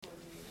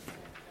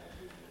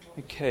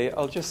Okay,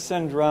 I'll just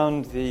send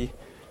round the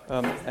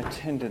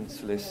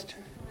attendance list.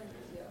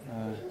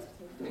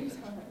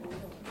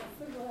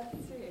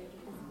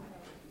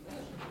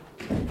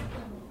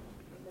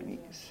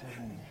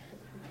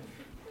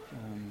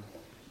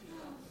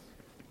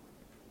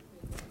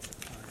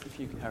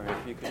 Harry,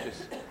 if you could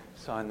just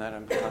sign that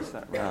and pass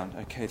that round.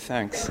 Okay,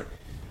 thanks.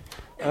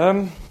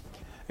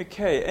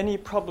 Okay, any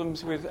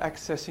problems with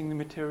accessing the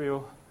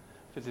material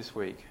for this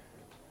week?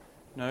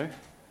 No?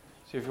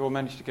 So you've all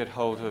managed to get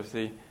hold of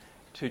the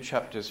 2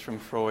 chapters from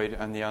Freud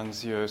and the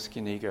Anzieu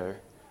Skin Ego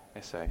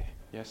essay,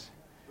 yes?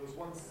 There was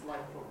one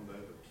slight problem though,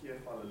 the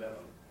PFL 11.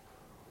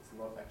 It's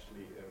not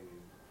actually in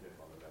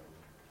PFL 11.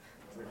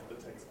 It's like the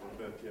textbook,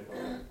 the PFL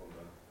 11 from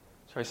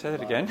the... Sorry, say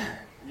that again?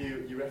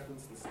 You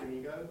referenced the skin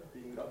ego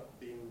being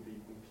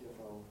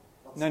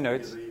PFL... No,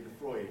 it's... The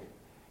Freud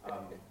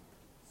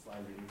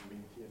slide reading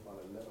being PFL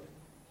 11.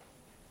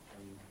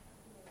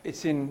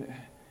 It's in...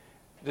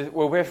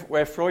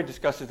 where Freud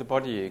discusses the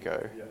body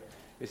ego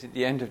is at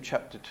the end of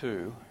chapter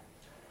 2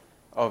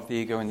 of The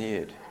Ego and the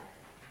Id.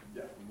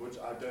 Yeah, which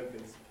I don't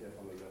think is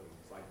PFL 11,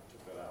 so I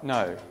took that out.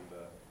 No.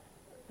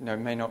 No, it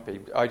may not be.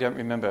 I don't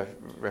remember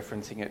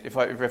referencing it. If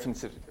I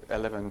referenced it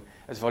 11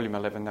 as volume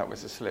 11, that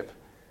was a slip.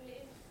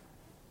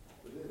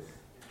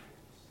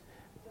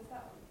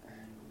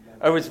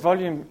 Oh, it's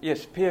volume...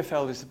 Yes,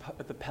 PFL is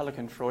the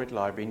Pelican Freud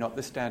Library, not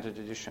the standard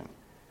edition.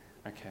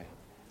 Okay.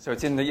 So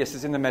it's in the... Yes,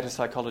 it's in the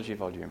Metapsychology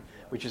volume,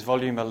 which is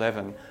volume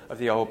 11 of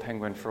the old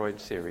Penguin Freud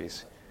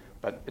series.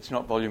 But it's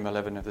not volume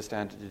 11 of the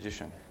standard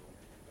edition.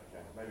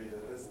 Okay, maybe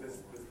there's 3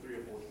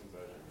 or 4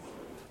 versions.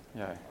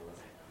 Yeah.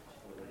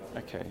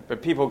 Okay,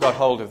 but people got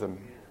hold of them.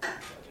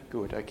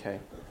 Good, okay.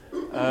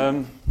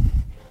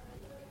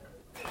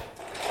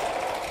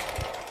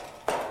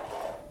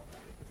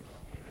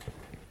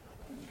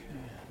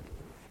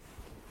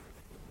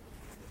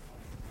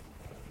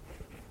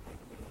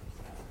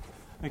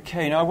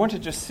 Okay, now I want to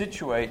just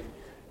situate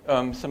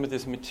some of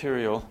this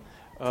material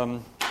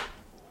in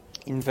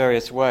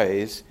various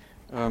ways.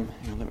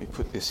 Let me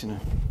put this in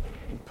a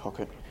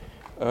pocket.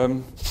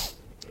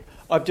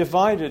 I've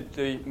divided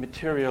the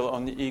material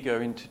on the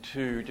ego into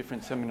 2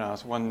 different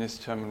seminars, one this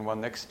term and one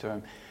next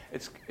term.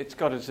 It's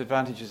got its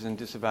advantages and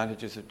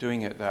disadvantages of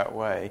doing it that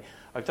way.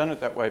 I've done it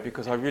that way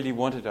because I really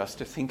wanted us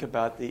to think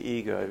about the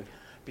ego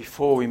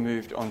before we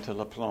moved on to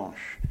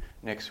Laplanche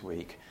next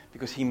week,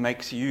 because he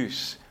makes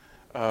use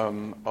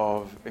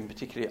of, in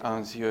particular,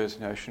 Anzieu's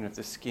notion of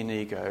the skin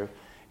ego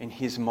in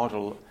his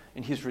model,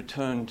 in his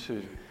return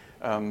to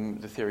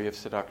the theory of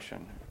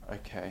seduction.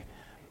 Okay,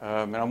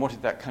 and I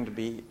wanted that kind of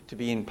to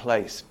be in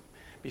place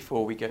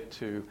before we get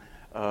to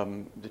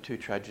the 2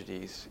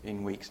 tragedies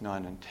in weeks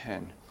 9 and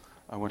 10.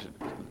 I wanted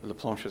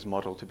Laplanche's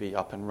model to be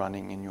up and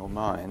running in your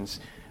minds,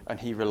 and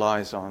he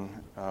relies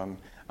on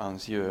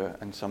Anzieu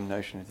and some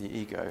notion of the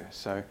ego.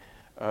 So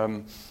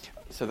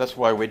that's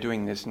why we're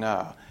doing this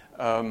now.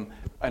 And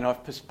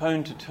I've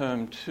postponed to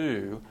term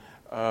 2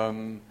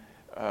 in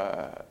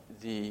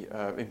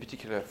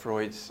particular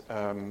Freud's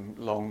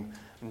long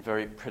and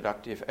very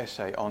productive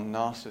essay on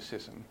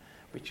narcissism,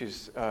 which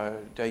is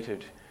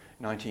dated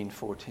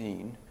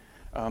 1914,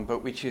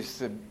 but which is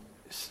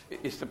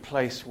the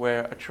place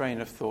where a train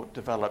of thought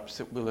develops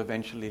that will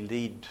eventually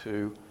lead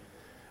to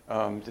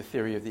the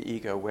theory of the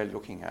ego we're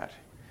looking at.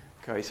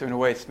 Okay, so in a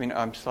way it's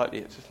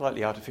a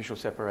slightly artificial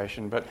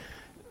separation, but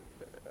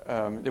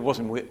there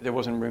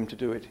wasn't room to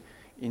do it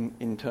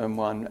in term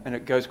 1, and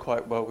it goes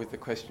quite well with the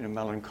question of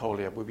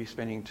melancholia. We'll be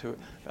spending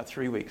about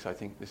 3 weeks, I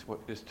think,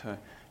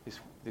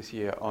 this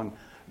year on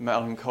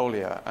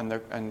melancholia, and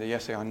the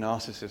essay on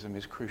narcissism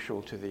is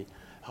crucial to the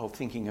whole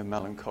thinking of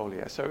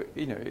melancholia. So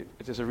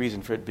there's a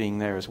reason for it being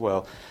there as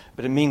well,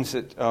 but it means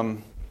that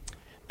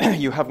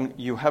you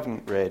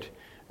haven't read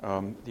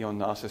the On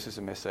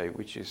Narcissism essay,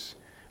 which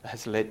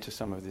has led to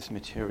some of this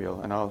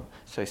material, and I'll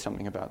say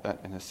something about that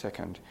in a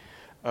second.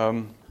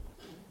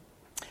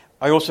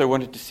 I also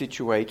wanted to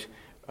situate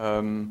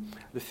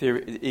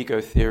the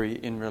ego theory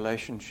in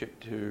relationship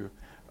to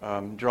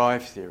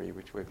drive theory,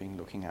 which we've been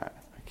looking at.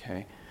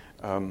 Okay,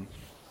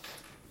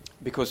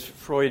 because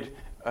Freud,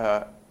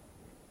 at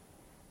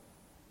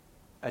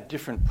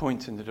different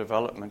points in the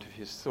development of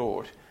his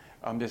thought,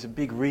 there's a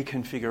big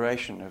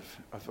reconfiguration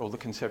of all the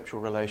conceptual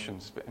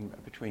relations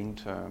between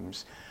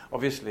terms.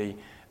 Obviously,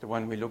 the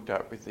one we looked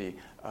at with the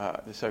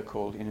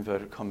so-called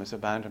inverted commas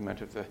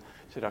abandonment of the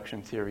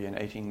seduction theory in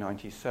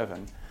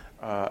 1897,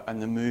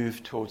 and the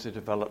move towards a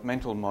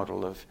developmental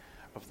model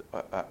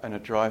and a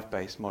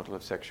drive-based model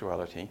of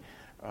sexuality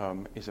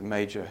is a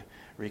major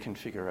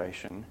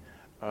reconfiguration.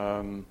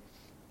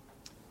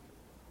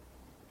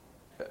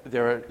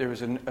 There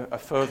is a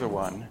further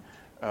one,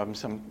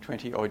 some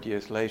 20-odd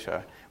years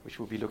later, which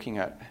we'll be looking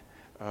at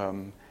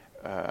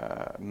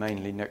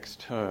mainly next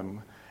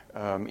term.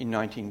 In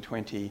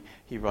 1920,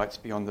 he writes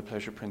Beyond the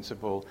Pleasure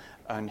Principle,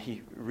 and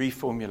he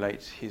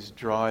reformulates his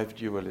drive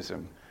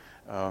dualism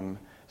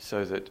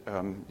so that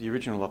the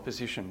original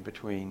opposition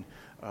between,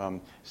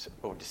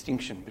 or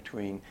distinction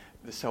between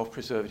the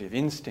self-preservative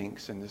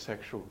instincts and the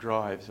sexual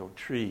drives, or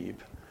trieb,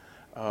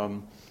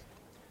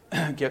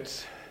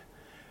 gets,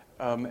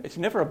 it's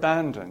never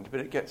abandoned, but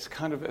it gets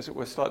kind of, as it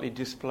were, slightly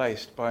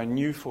displaced by a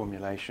new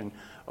formulation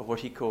of what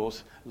he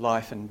calls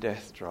life and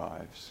death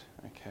drives.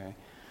 Okay,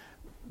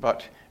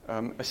 but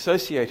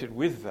associated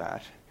with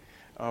that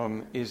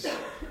is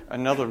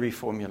another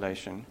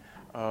reformulation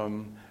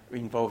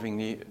involving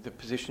the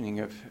positioning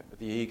of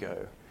the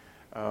ego,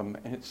 and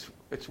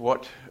it's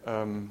what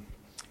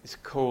is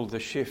called the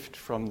shift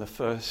from the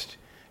first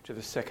to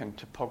the second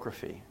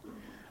topography.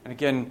 And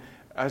again,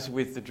 as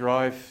with the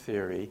drive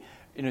theory,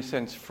 in a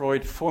sense,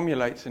 Freud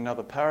formulates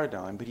another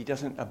paradigm, but he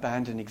doesn't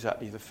abandon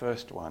exactly the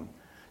first one.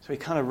 So he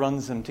kind of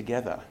runs them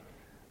together.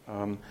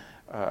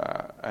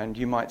 And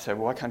you might say,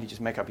 well, why can't he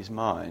just make up his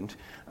mind?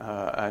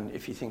 And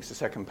if he thinks the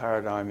second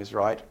paradigm is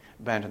right,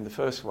 abandon the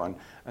first one.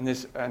 And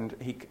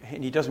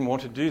he doesn't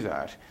want to do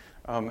that.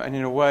 And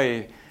in a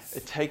way,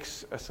 it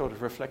takes a sort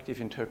of reflective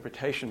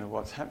interpretation of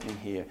what's happening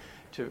here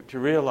to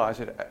realize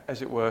that,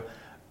 as it were,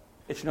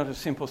 it's not a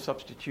simple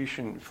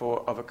substitution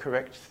of a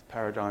correct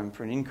paradigm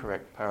for an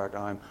incorrect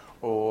paradigm,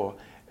 or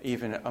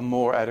even a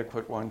more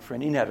adequate one for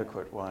an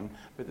inadequate one,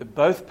 but that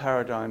both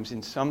paradigms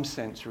in some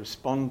sense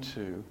respond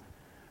to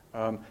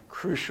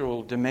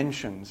crucial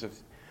dimensions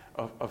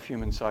of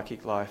human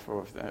psychic life,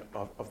 or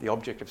of the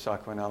object of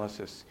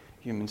psychoanalysis,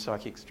 human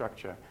psychic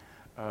structure.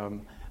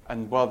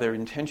 And while they're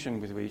in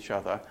tension with each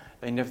other,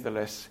 they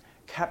nevertheless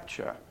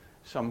capture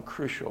some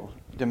crucial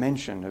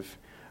dimension of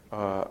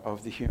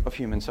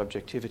human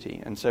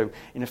subjectivity. And so,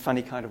 in a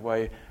funny kind of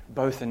way,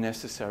 both are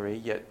necessary,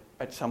 yet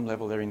at some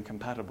level they're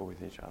incompatible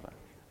with each other.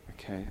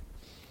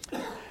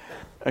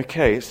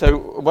 Okay, so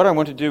what I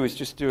want to do is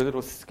just do a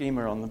little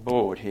schema on the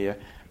board here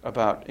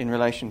about in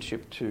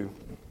relationship to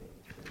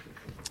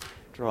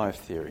drive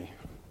theory.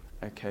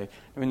 Okay,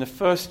 I mean, the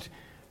first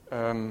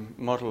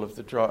model of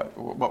the drive,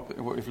 what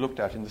we've looked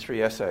at in the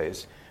three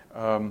essays,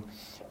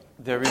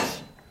 there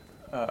is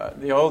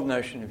the old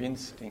notion of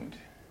instinct,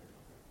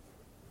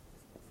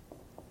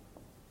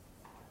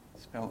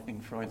 spelled in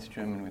Freud's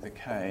German with a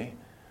K,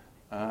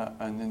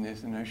 and then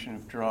there's the notion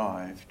of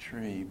drive,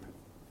 Trieb.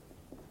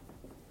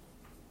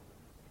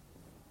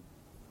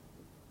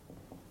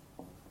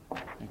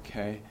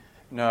 Okay,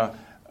 now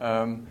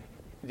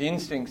the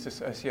instincts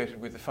associated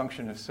with the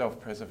function of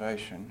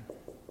self-preservation.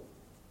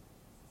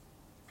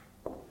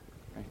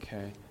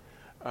 Okay,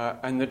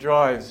 and the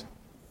drives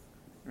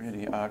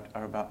really are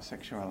about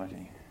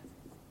sexuality.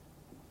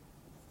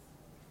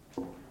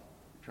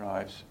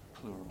 Drives,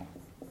 plural.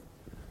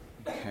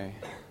 Okay.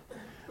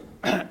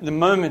 The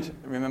moment,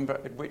 remember,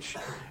 at which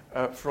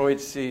Freud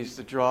sees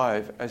the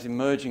drive as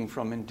emerging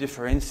from and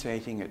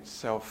differentiating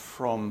itself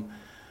from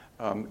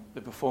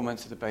the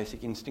performance of the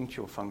basic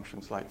instinctual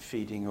functions like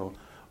feeding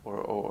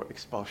or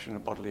expulsion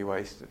of bodily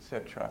waste,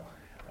 etc.,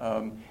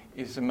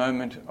 is a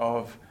moment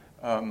of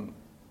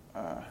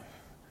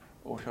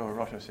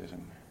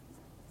autoeroticism.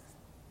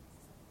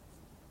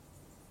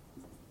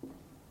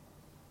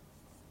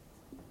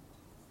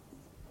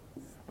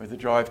 Where the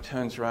drive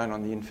turns around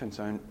on the infant's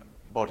own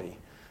body.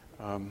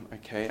 A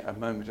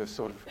moment of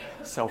sort of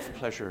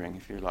self-pleasuring,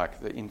 if you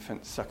like, the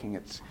infant sucking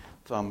its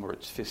thumb or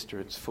its fist or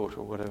its foot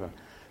or whatever,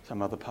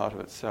 some other part of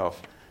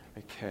itself.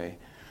 Okay.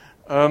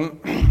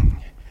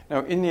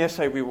 Now, in the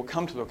essay we will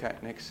come to look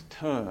at next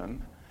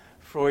term,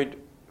 Freud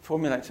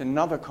formulates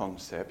another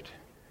concept,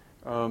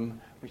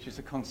 which is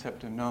the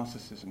concept of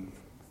narcissism.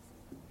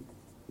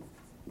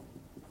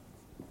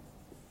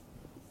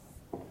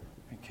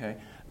 Okay.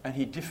 And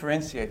he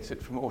differentiates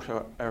it from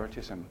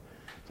autoerotism.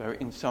 So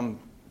in some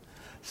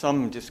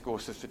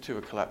discourses, the two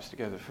are collapsed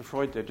together. For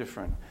Freud, they're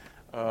different.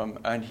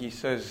 And he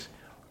says,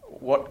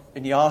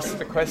 and he asks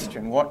the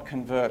question, what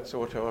converts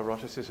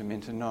autoeroticism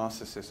into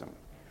narcissism?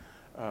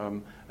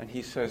 And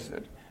he says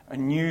that a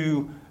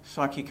new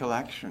psychical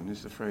action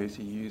is the phrase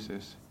he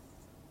uses.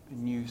 A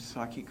new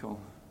psychical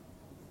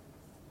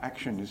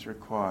action is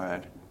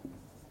required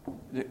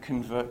that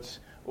converts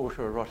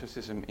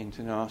autoeroticism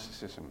into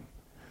narcissism.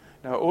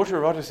 Now,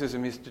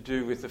 autoeroticism is to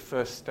do with the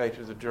first state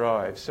of the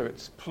drive, so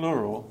it's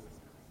plural,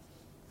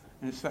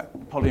 and it's that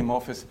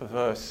polymorphous,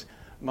 perverse,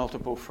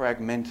 multiple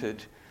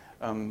fragmented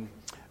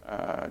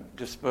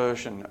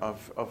dispersion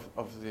of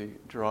the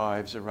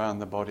drives around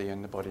the body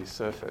and the body's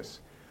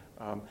surface.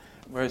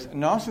 Whereas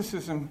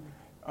narcissism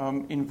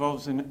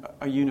involves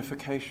a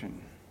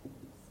unification.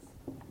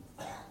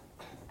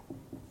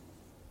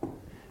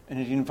 And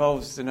it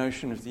involves the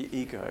notion of the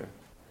ego.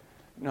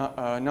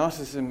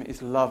 Narcissism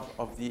is love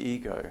of the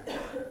ego,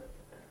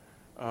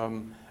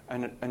 and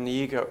the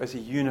ego as a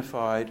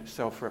unified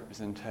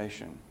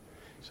self-representation.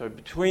 So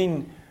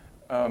between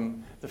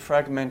the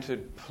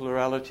fragmented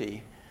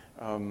plurality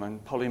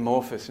and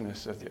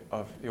polymorphousness of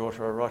the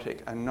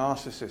autoerotic and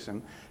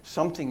narcissism,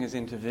 something has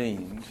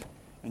intervened,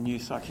 a new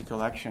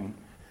psychical action,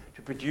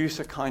 to produce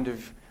a kind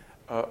of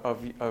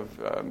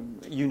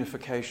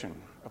unification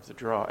of the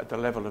drive at the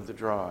level of the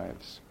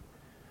drives,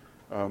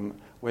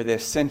 where they're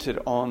centered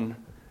on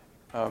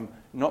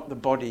not the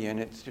body and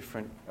its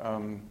different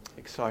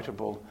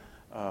excitable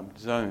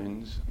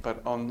zones, but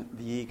on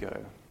the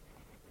ego.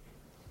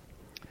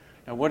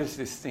 Now, what is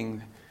this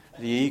thing,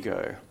 the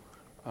ego?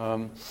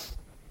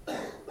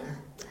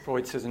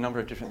 Freud says a number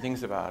of different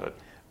things about it.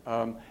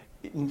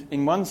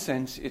 In one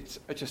sense, it's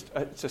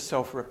a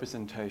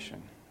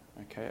self-representation.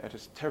 Okay, at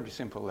a terribly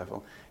simple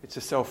level, it's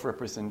a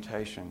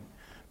self-representation,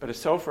 but a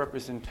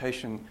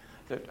self-representation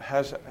that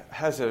has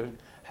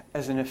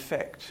an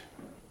effect.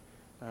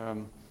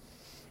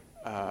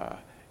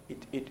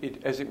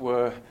 It as it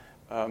were,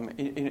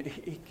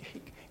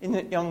 in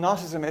the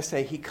narcissism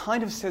essay, he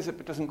kind of says it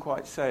but doesn't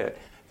quite say it.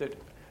 That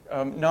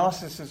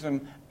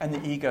narcissism and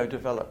the ego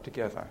develop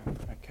together.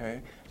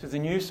 Okay, so the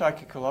new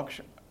psychical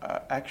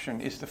action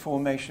is the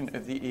formation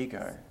of the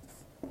ego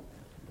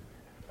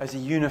as a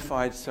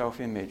unified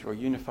self-image or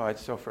unified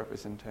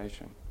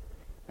self-representation.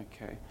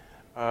 Okay,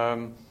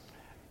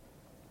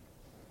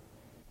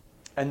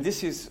 and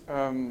this is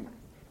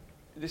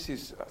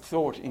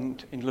thought in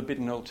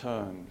libidinal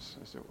terms,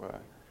 as it were.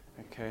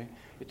 Okay,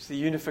 it's the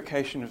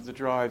unification of the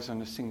drives on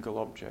a single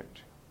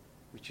object,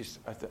 which is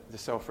the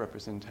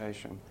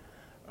self-representation.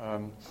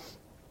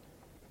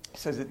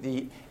 So that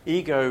the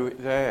ego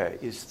there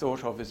is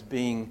thought of as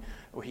being,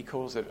 or he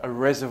calls it, a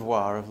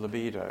reservoir of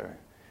libido,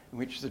 in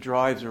which the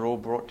drives are all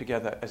brought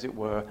together, as it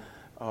were,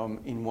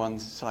 in one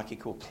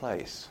psychical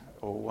place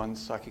or one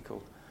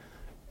psychical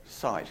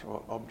site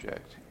or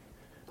object.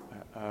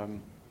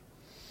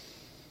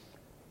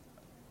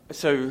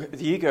 So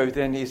the ego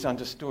then is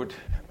understood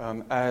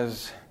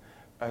as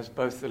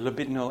both a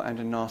libidinal and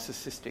a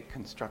narcissistic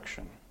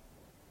construction,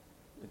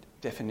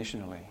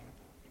 definitionally.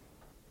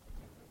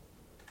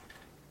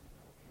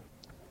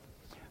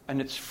 And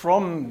it's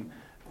from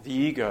the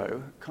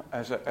ego,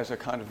 as a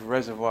kind of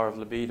reservoir of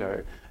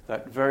libido,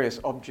 that various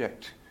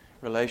object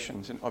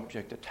relations and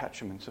object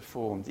attachments are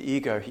formed. The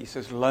ego, he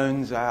says,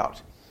 loans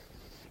out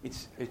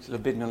its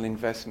libidinal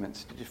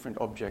investments to different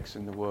objects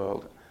in the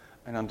world,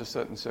 and under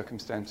certain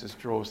circumstances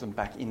draws them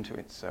back into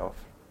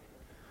itself.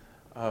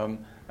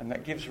 And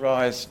that gives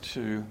rise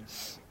to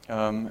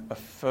a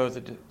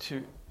further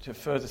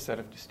set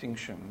of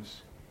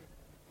distinctions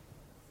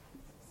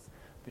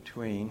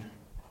between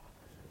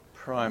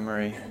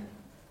primary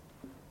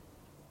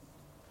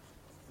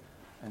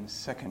and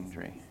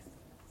secondary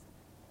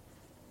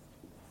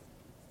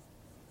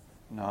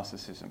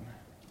narcissism.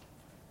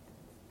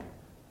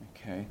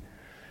 Okay.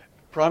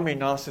 Primary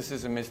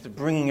narcissism is the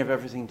bringing of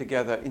everything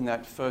together in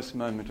that first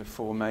moment of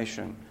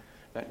formation,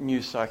 that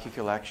new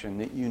psychical action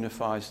that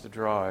unifies the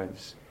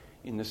drives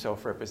in the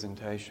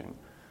self-representation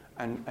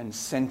and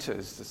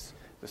centers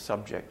the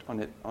subject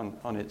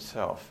on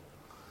itself.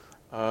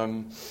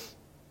 And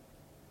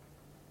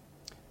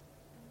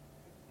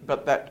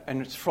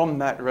it's from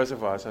that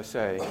reservoir, as I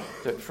say,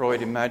 that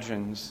Freud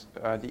imagines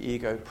the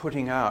ego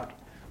putting out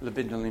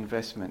libidinal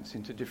investments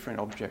into different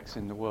objects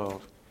in the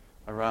world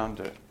around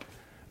it.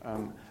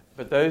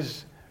 But that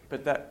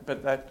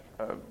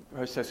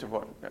process of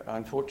what,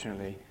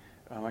 unfortunately,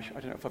 I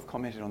don't know if I've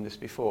commented on this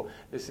before,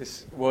 there's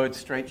this word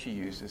Strachey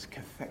uses,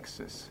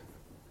 cathexis,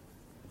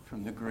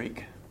 from the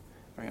Greek,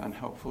 very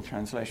unhelpful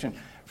translation.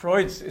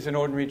 Freud's is an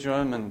ordinary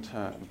German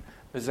term,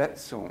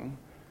 Besetzung,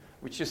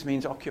 which just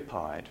means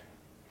occupied.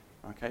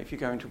 Okay, if you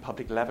go into a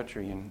public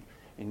lavatory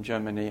in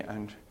Germany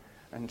and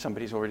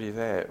somebody's already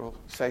there, it will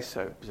say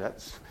so,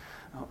 Besetz,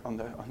 on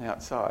the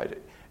outside.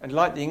 And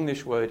like the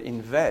English word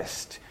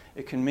invest,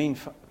 it can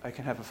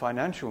have a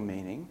financial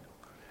meaning,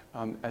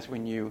 as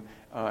when you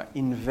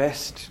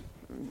invest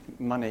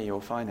money or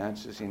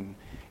finances in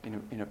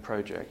a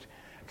project.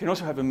 It can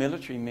also have a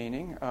military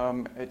meaning.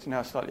 It's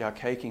now slightly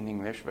archaic in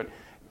English, but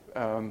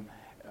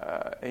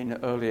in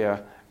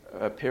earlier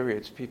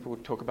periods, people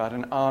would talk about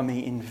an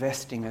army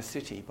investing a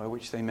city, by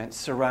which they meant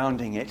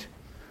surrounding it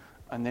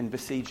and then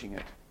besieging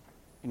it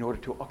in order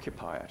to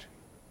occupy it.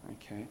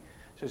 Okay,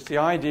 so it's the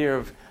idea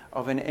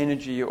of an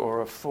energy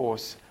or a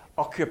force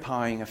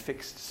occupying a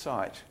fixed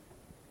site.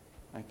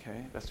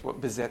 Okay, that's what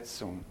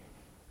Besetzung.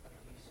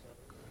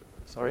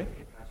 Sorry?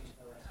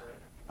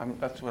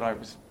 That's what I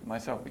was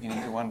myself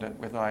beginning to wonder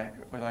whether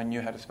I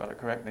knew how to spell it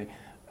correctly.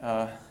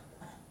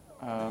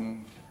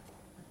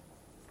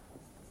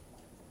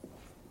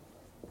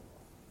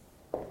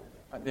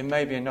 There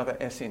may be another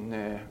S in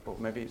there, or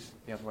maybe it's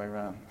the other way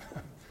around.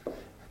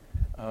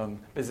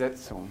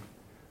 Besetzung.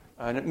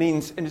 And it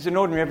means, and it's an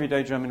ordinary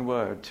everyday German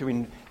word,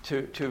 to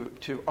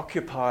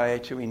occupy,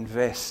 to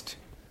invest,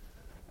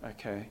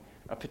 okay,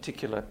 a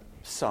particular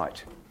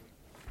site.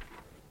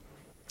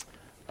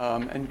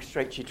 And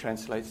Strachey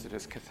translates it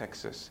as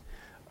cathexis.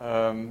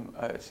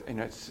 It's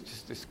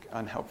just this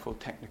unhelpful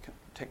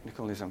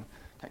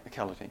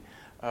technicality.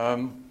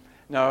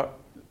 Now,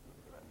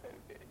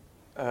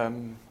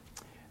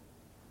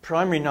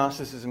 primary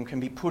narcissism can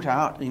be put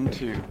out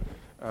into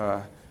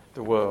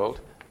the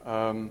world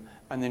and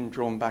then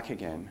drawn back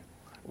again.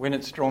 When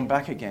it's drawn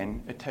back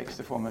again, it takes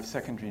the form of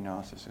secondary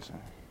narcissism.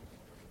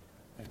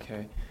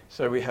 Okay,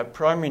 so we have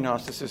primary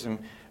narcissism,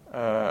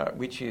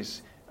 which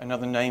is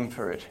another name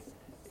for it.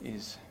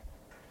 Is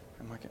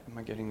am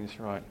I getting this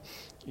right?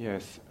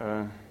 Yes.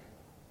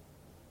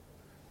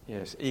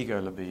 Yes, ego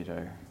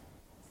libido.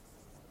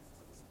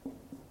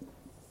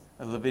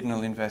 A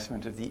libidinal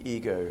investment of the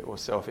ego or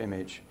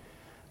self-image.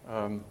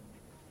 And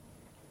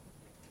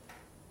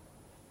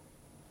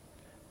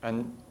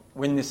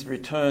when this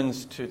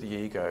returns to the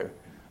ego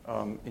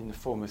in the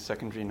form of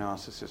secondary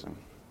narcissism.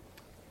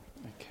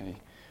 Okay.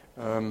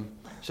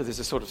 So there's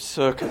a sort of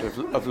circuit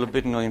of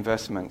libidinal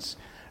investments,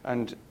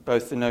 and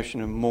both the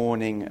notion of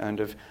mourning and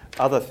of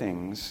other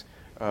things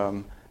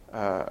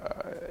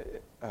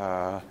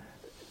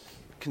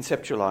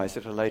conceptualized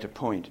at a later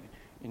point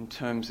in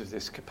terms of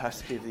this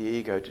capacity of the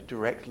ego to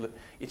direct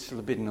its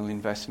libidinal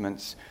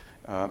investments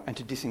and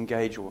to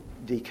disengage or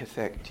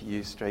decathect, to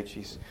use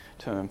Strachey's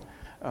term,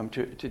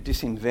 to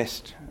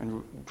disinvest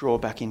and draw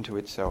back into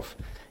itself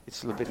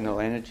its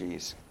libidinal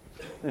energies.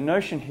 The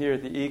notion here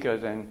of the ego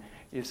then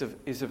is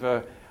of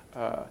a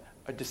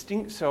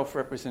distinct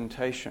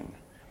self-representation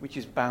which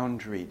is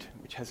boundaried,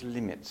 which has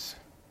limits.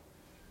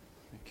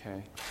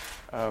 Okay,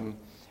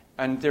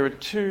 and there are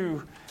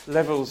two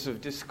levels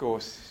of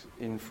discourse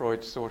in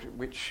Freud's thought at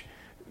which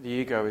the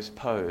ego is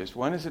posed.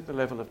 One is at the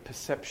level of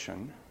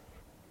perception,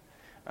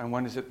 and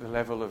one is at the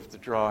level of the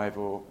drive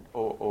or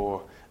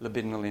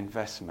libidinal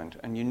investment.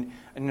 And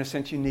in a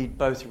sense, you need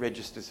both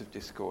registers of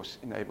discourse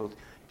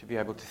to be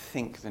able to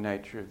think the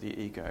nature of the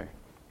ego.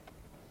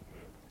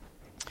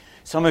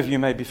 Some of you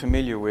may be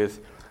familiar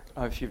with,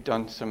 if you've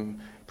done some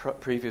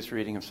previous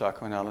reading of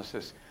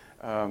psychoanalysis,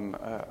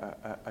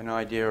 an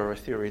idea or a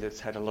theory that's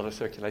had a lot of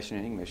circulation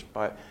in English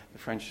by the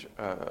French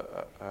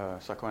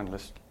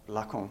psychoanalyst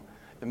Lacan,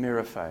 the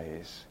mirror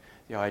phase.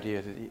 The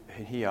idea that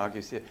he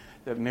argues that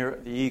the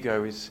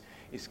ego is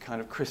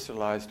kind of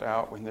crystallized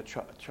out when the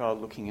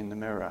child looking in the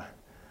mirror.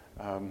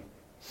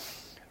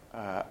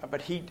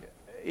 But he,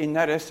 in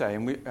that essay,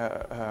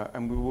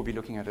 and we will be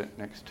looking at it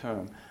next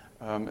term,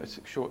 it's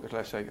a short little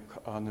essay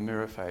on the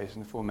mirror phase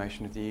and the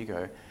formation of the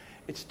ego.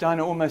 It's done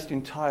almost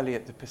entirely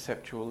at the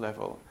perceptual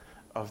level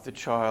of the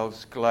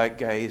child's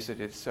gaze at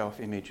its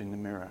self-image in the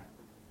mirror.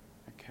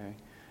 Okay,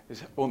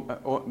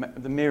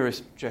 the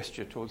merest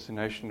gesture towards the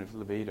notion of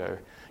libido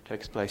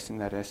takes place in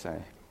that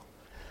essay.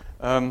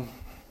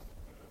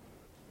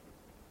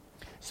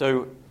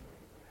 So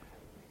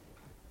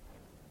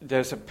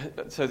there's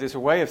a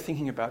way of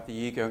thinking about the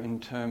ego in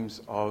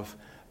terms of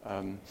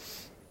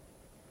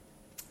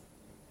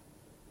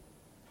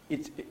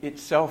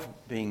itself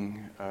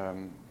being,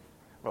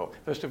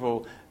 first of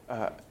all,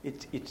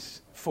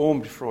 it's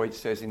formed, Freud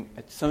says,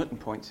 at certain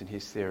points in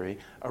his theory,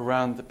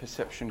 around the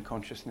perception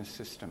consciousness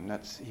system.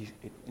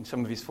 In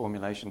some of his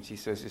formulations, he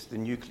says it's the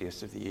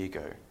nucleus of the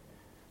ego.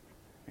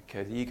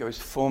 Okay, the ego is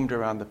formed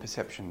around the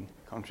perception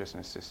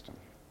consciousness system.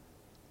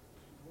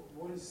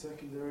 What is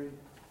secondary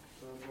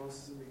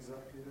narcissism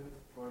exactly then?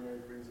 Primary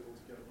brings it all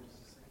together. What is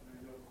the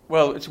secondary?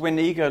 Well, it's when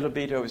the ego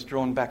libido is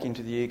drawn back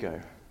into the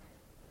ego.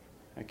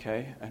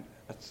 Okay, and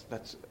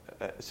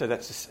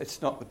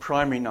it's not the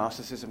primary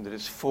narcissism that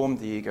has formed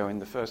the ego in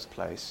the first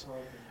place.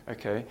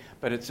 Okay,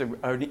 but it's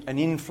an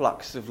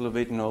influx of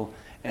libidinal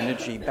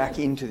energy back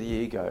into the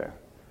ego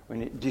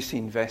when it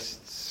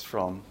disinvests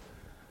from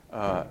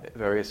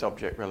various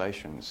object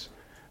relations.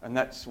 And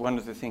that's one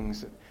of the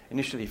things that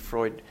initially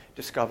Freud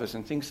discovers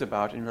and thinks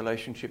about in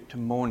relationship to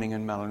mourning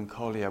and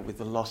melancholia with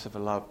the loss of a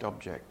loved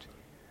object.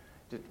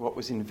 That what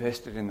was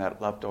invested in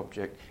that loved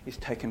object is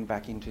taken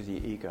back into the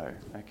ego.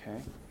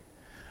 Okay,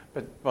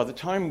 but by the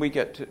time we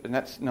get to, and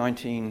that's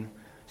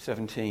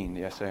 1917,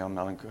 the essay on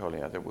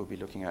melancholia that we'll be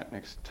looking at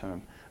next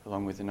term,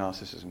 along with the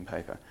narcissism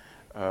paper.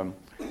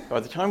 By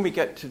the time we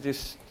get to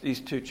these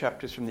two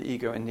chapters from the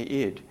ego and the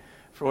id,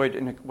 Freud,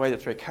 in a way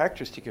that's very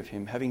characteristic of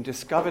him, having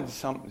discovered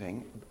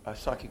something, a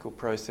psychical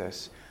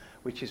process,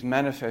 which is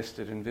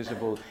manifested and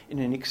visible in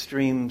an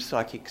extreme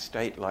psychic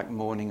state like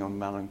mourning or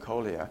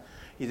melancholia,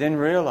 he then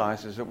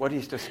realizes that what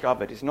he's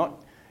discovered is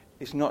not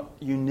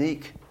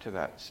unique to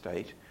that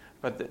state,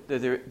 but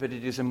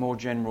it is a more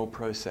general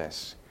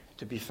process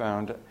to be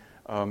found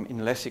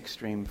in less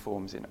extreme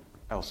forms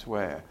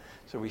elsewhere.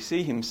 So we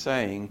see him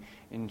saying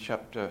in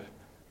chapter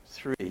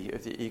 3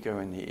 of the ego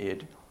and the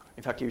id,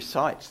 in fact, he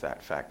cites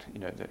that fact,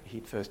 that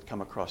he'd first come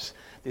across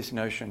this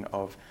notion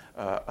of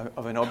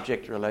an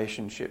object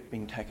relationship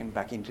being taken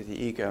back into the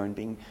ego and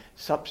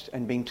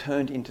being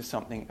turned into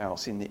something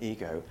else in the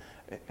ego.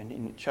 And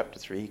in chapter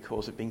 3, he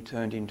calls it being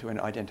turned into an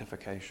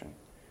identification.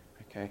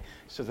 Okay,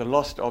 so the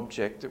lost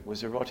object that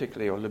was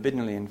erotically or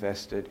libidinally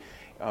invested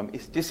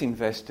is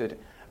disinvested,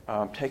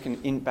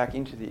 taken back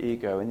into the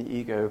ego, and the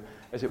ego,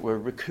 as it were,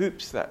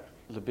 recoups that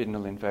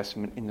libidinal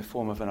investment in the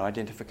form of an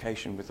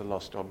identification with the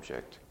lost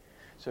object.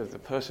 So the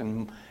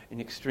person in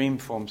extreme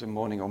forms of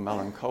mourning or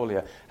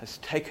melancholia has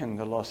taken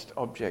the lost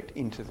object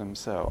into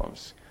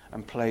themselves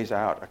and plays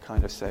out a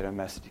kind of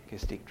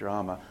sadomasochistic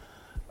drama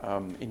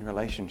in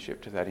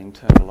relationship to that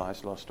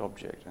internalized lost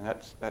object. And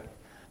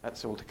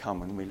that's all to come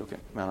when we look at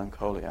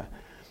melancholia.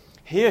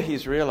 Here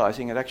he's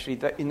realizing that actually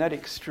that in that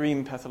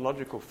extreme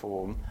pathological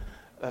form,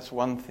 that's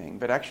one thing,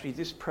 but actually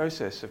this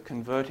process of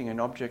converting an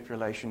object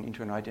relation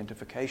into an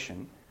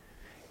identification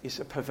is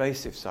a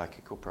pervasive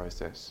psychical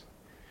process,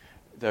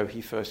 though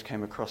he first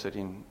came across it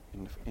in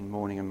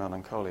mourning and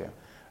melancholia.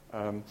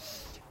 And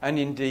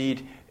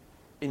indeed,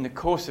 in the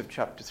course of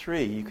chapter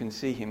 3, you can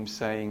see him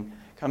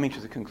coming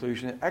to the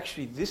conclusion that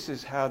actually this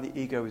is how the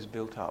ego is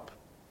built up.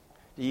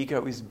 The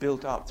ego is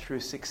built up through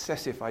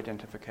successive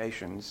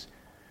identifications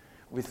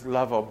with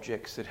love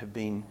objects that have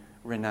been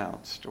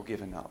renounced or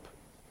given up.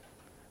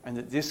 And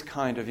that this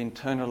kind of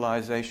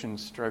internalization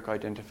stroke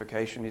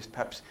identification is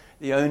perhaps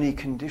the only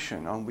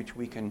condition on which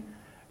we can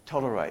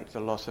tolerate the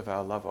loss of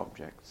our love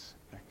objects.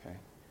 Okay.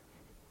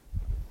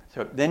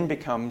 So it then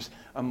becomes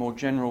a more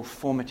general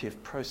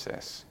formative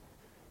process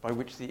by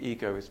which the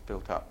ego is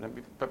built up.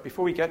 But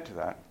before we get to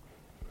that,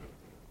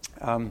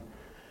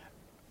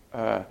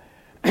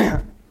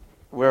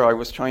 what I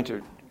was trying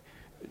to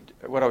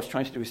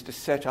do is to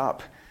set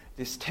up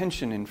this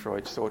tension in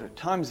Freud's thought, at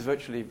times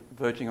virtually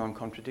verging on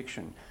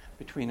contradiction,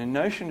 between a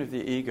notion of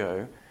the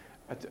ego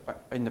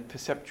in the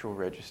perceptual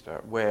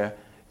register, where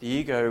the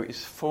ego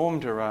is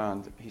formed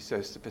around, he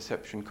says, the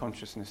perception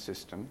consciousness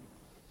system.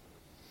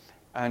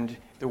 And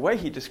the way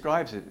he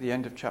describes it at the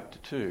end of chapter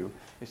 2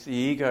 is the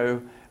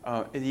ego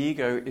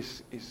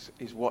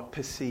is what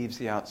perceives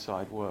the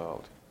outside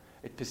world.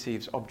 It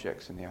perceives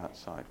objects in the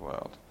outside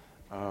world.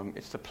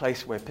 It's the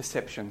place where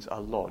perceptions are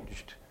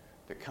lodged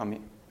that come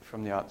in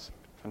from the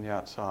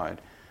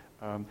outside.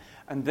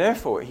 And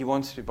therefore, he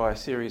wants to, by a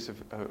series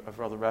of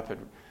rather rapid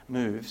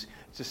moves,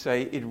 to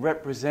say it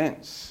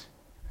represents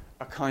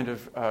a kind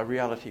of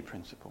reality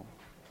principle.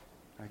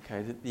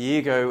 Okay, that the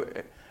ego,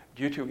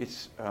 due to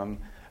its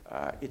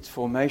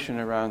formation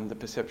around the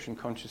perception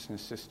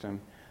consciousness system,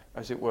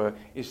 as it were,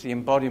 is the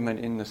embodiment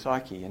in the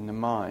psyche, in the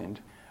mind,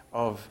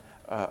 of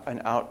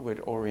an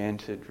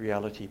outward-oriented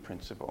reality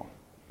principle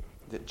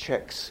that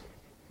checks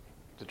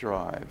the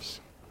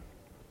drives.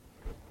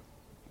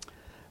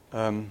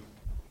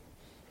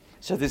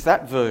 So there's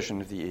that version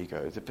of the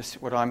ego,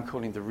 what I'm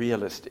calling the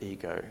realist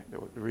ego,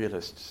 the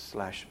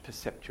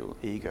realist/perceptual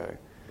ego.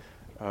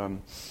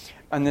 And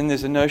then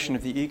there's a notion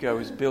of the ego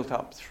is built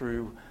up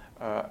through,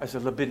 as a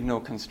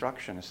libidinal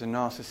construction, as a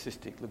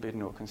narcissistic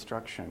libidinal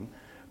construction,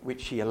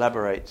 which he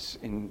elaborates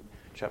in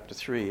chapter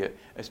 3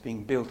 as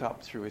being built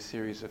up through a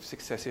series of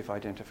successive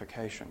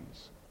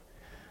identifications.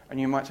 And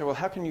you might say, well,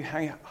 how can you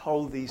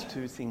hold these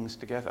two things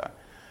together?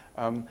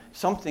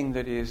 Something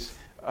that is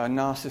a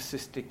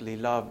narcissistically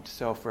loved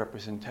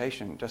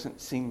self-representation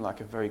doesn't seem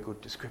like a very good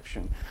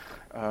description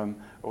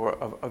or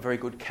a very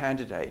good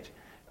candidate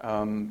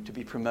to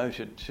be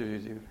promoted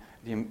to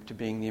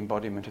being the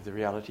embodiment of the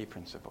reality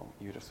principle.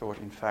 You'd have thought,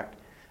 in fact,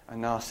 a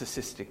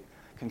narcissistic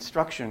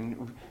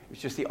construction is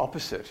just the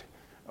opposite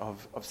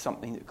of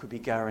something that could be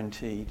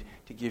guaranteed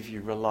to give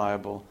you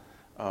reliable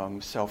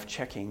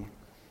self-checking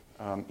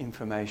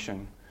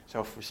information,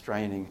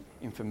 self-restraining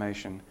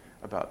information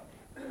about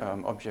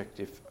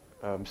objective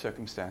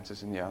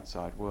circumstances in the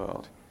outside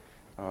world.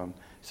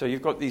 So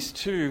you've got these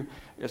two,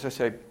 as I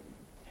say,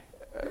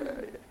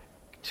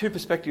 two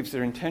perspectives that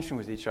are in tension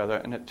with each other,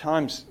 and at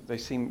times they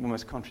seem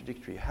almost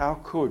contradictory.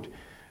 How could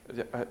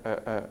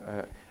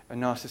a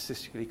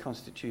narcissistically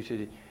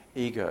constituted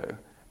ego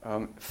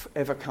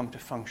ever come to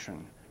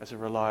function as a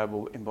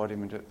reliable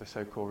embodiment of the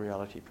so-called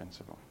reality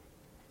principle?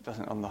 It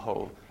doesn't, on the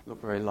whole,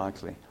 look very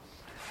likely.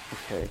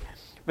 Okay,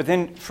 but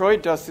then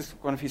Freud does this,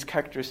 one of his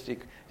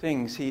characteristic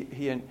things.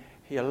 He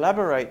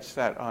elaborates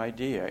that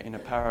idea in a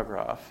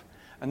paragraph,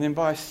 and then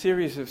by a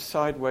series of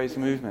sideways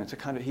movements, he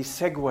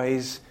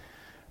segues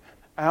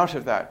out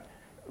of that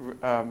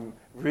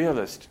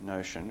realist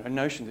notion, a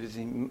notion that is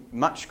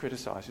much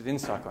criticized within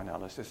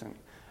psychoanalysis, and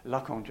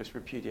Lacan just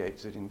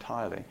repudiates it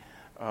entirely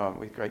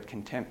with great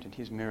contempt in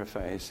his mirror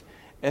phase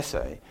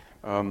essay.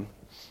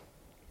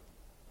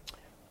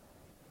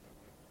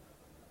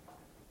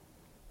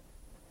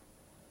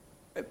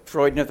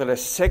 Freud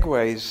nevertheless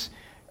segues,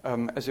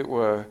 as it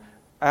were,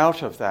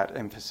 out of that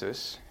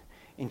emphasis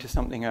into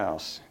something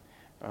else.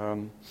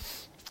 And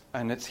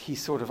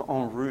he's sort of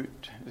en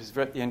route. This is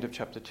at the end of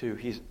chapter 2.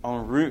 He's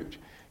en route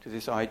to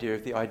this idea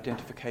of the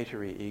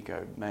identificatory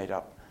ego made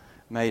up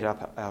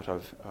out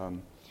of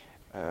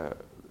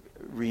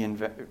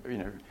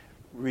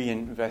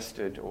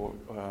reinvested or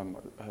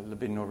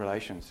libidinal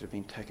relations that have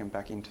been taken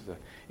back into the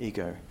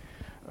ego.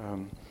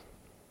 And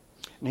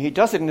he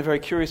does it in a very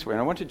curious way,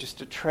 and I wanted just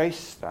to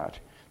trace that,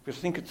 because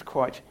I think it's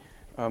quite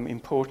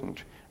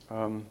important.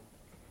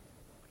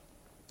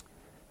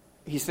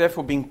 He's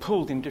therefore being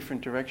pulled in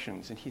different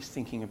directions, and he's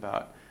thinking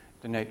about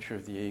the nature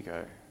of the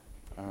ego.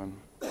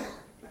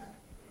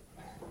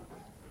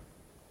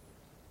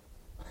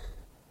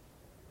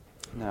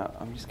 Now,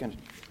 I'm just going to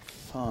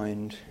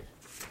find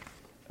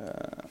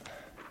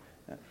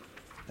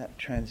that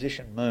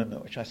transition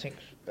moment, which I think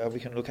we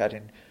can look at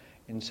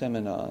in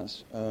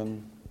seminars.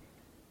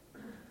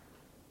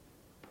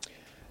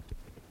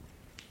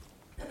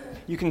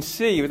 You can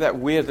see with that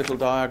weird little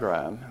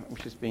diagram,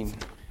 which has been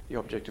the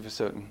object of a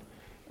certain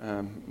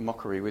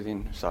mockery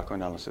within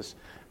psychoanalysis,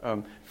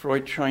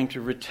 Freud trying to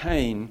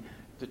retain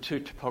the two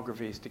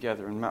topographies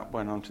together and map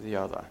one onto the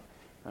other.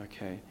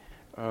 Okay,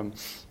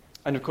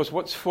 and of course,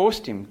 what's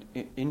forced him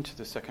into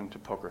the second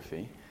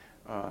topography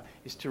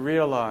is to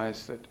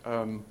realize that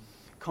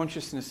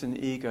consciousness and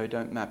the ego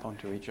don't map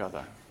onto each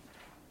other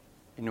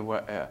in a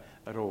way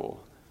at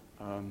all.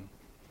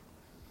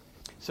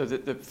 So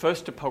that the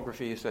first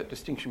topography is that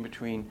distinction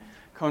between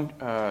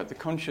the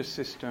conscious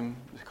system,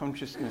 the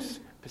consciousness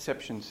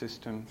perception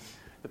system,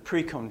 the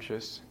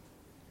pre-conscious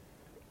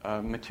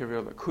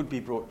material that could be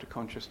brought to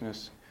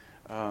consciousness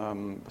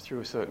through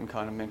a certain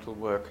kind of mental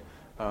work.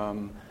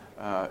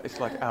 It's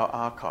like our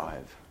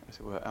archive, as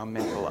it were, our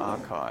mental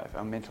archive,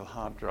 our mental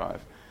hard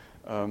drive.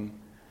 And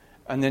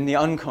then the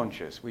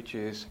unconscious, which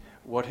is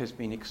what has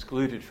been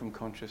excluded from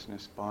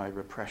consciousness by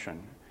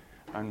repression,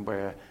 and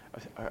where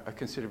a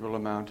considerable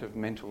amount of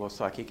mental or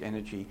psychic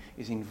energy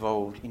is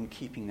involved in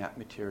keeping that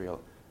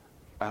material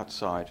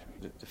outside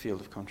the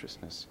field of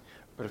consciousness.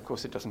 But of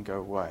course it doesn't go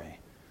away.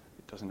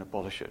 It doesn't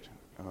abolish it.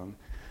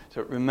 So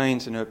it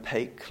remains an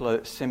opaque,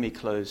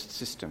 semi-closed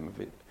system,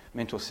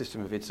 mental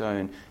system of its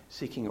own,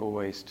 seeking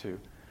always to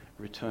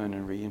return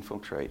and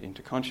re-infiltrate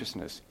into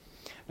consciousness.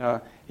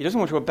 Now, he doesn't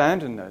want to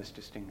abandon those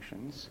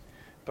distinctions,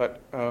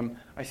 but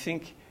I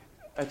think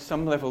at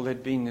some level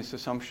there'd been this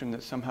assumption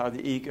that somehow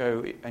the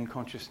ego and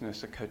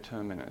consciousness are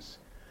coterminous.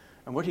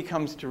 And what he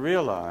comes to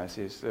realize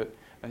is that,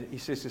 he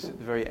says this at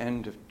the very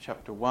end of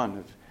chapter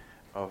 1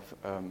 of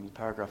the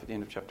paragraph at the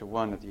end of chapter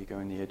 1 of The Ego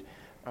and the Id,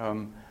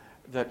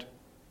 that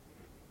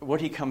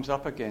what he comes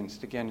up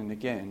against again and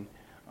again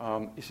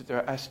is that there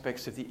are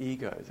aspects of the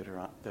ego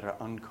that are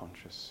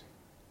unconscious.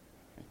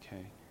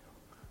 Okay,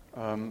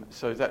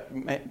 so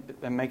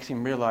that makes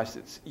him realize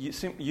that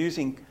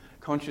using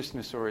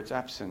consciousness or its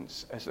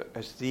absence as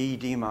the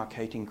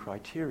demarcating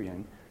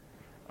criterion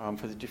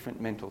for the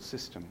different mental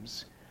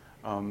systems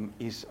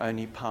is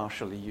only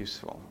partially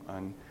useful,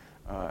 and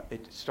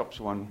it stops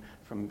one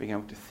from being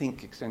able to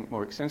think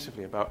more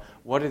extensively about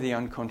what are the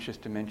unconscious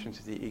dimensions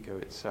of the ego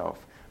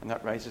itself. And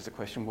that raises the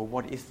question, well,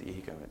 what is the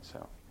ego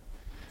itself?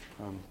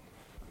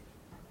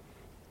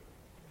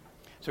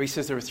 So he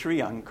says there are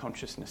three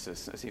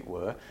unconsciousnesses, as it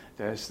were.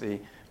 There's the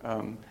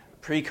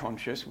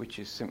pre-conscious, which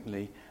is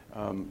simply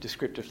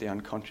descriptively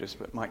unconscious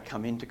but might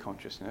come into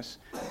consciousness.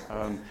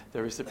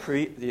 There is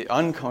the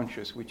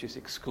unconscious, which is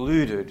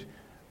excluded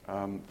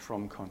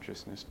from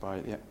consciousness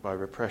by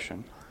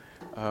repression.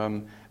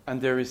 And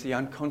there is the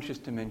unconscious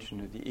dimension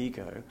of the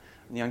ego.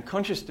 And the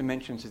unconscious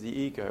dimensions of the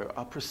ego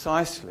are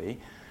precisely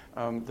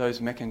those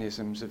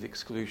mechanisms of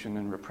exclusion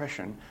and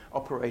repression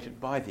operated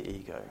by the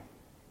ego.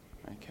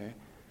 Okay?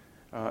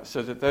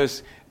 So that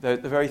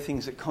the very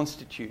things that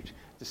constitute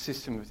the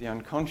system of the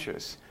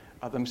unconscious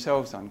are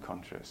themselves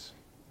unconscious.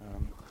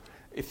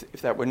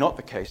 If that were not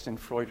the case, then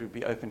Freud would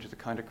be open to the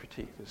kind of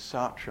critique that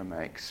Sartre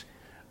makes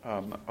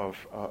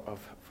of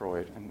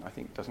Freud, and I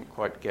think doesn't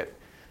quite get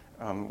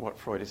what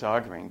Freud is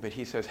arguing. But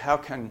he says, how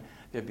can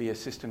there be a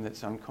system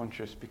that's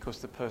unconscious?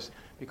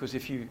 Because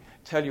if you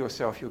tell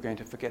yourself you're going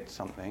to forget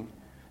something,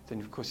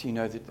 then of course you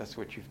know that that's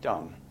what you've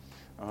done,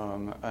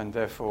 and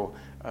therefore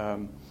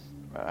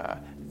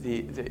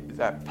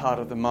that part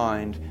of the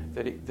mind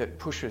that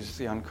pushes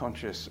the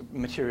unconscious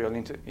material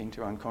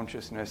into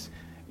unconsciousness,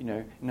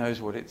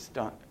 knows what it's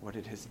done, what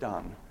it has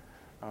done.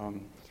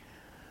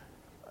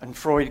 And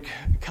Freud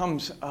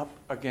comes up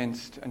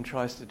against and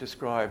tries to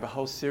describe a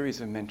whole series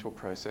of mental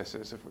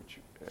processes, of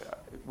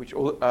which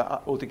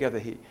altogether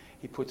he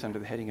puts under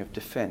the heading of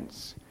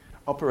defense,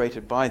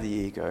 operated by the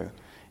ego,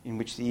 in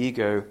which the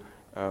ego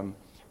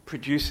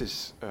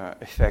produces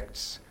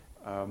effects,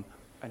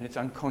 and it's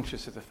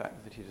unconscious of the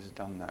fact that it has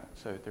done that.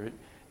 So there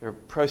are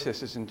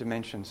processes and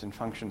dimensions and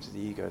functions of the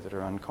ego that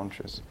are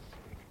unconscious.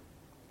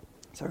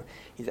 So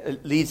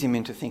it leads him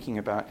into thinking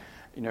about,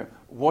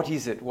 what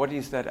is it? What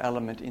is that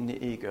element in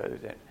the ego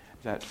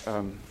that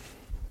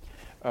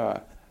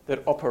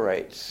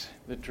operates,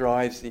 that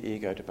drives the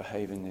ego to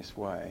behave in this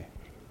way?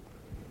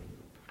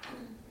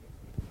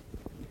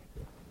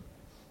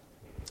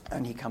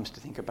 And he comes to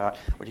think about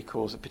what he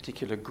calls a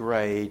particular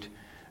grade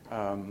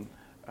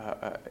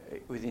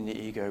within the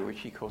ego, which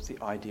he calls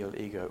the ideal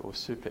ego or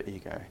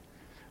superego,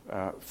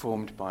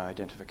 formed by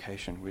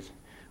identification with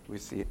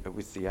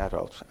the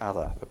adult,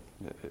 other,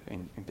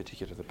 in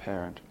particular the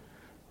parent.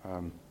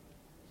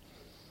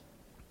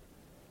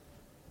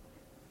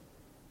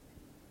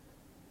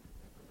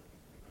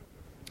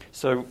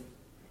 So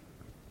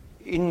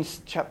in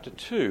chapter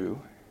 2,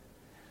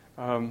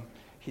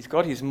 he's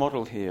got his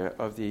model here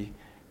of the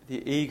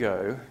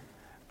ego,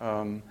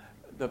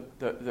 the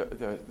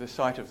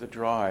site of the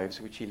drives,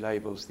 which he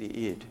labels the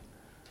id.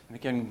 And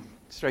again,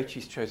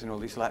 Strachey's chosen all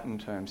these Latin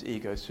terms,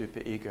 ego,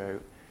 superego,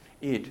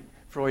 id.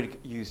 Freud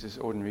uses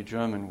ordinary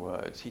German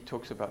words. He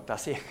talks about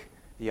das Ich,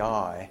 the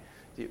I,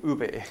 the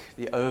Über-Ich,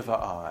 the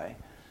over-I,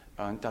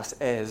 and das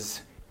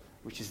Es,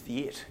 which is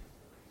the it.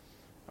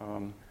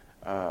 But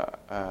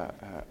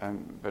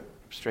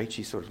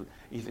Strachey sort of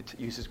either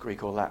uses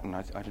Greek or Latin.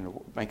 I don't know,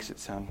 what makes it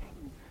sound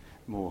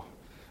more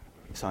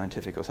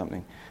scientific or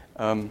something.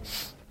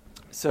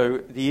 So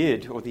the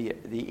id, or the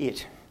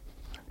it,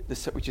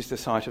 which is the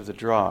site of the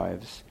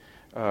drives,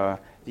 the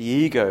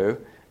ego,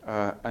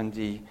 and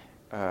the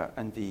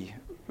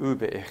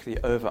Über-Ich, the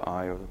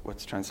over-I, or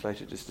what's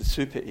translated as the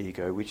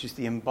superego, which is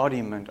the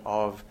embodiment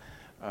of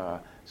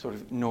sort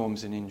of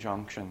norms and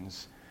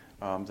injunctions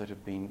that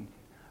have been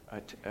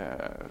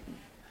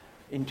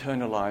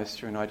internalized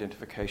through an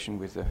identification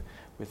with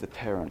the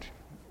parent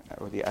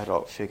or the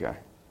adult figure.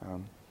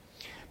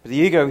 But the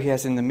ego he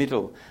has in the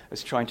middle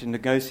is trying to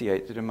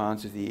negotiate the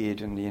demands of the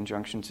id and the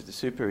injunctions of the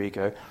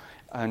superego,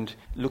 and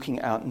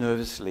looking out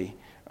nervously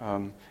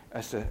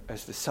as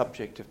the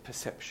subject of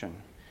perception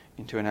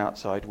into an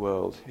outside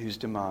world whose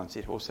demands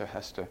it also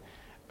has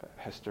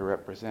to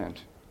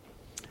represent.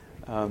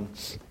 And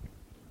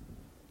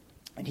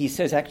he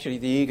says actually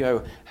the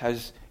ego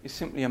is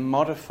simply a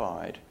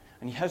modified,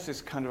 and he has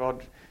this kind of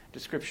odd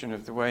description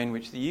of the way in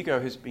which the ego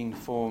has been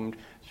formed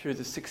through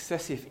the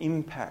successive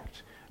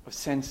impact of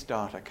sense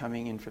data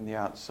coming in from the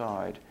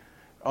outside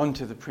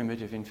onto the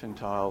primitive,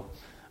 infantile,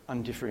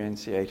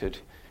 undifferentiated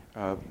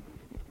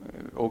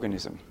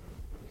organism,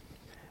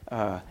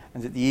 and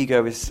that the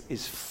ego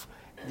is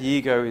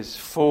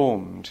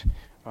formed,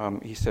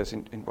 he says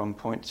in one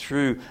point,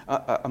 through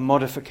a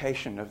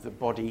modification of the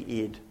body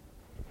id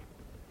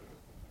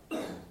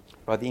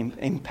by the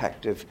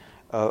impact of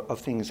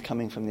things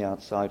coming from the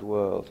outside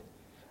world.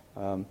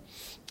 And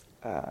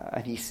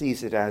he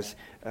sees it as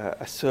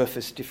a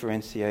surface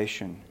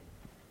differentiation.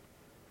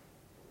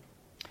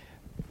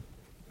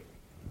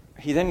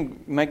 He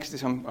then makes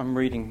this, I'm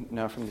reading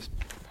now from this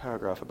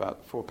paragraph,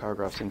 about 4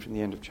 paragraphs in from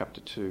the end of chapter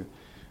 2.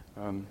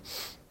 The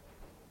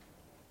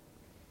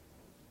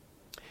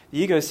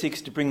ego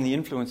seeks to bring the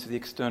influence of the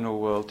external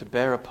world to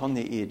bear upon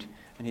the id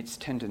and its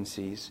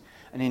tendencies,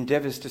 and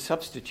endeavours to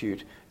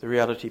substitute the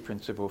reality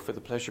principle for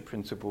the pleasure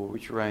principle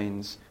which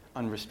reigns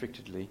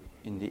unrestrictedly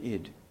in the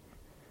id.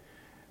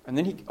 And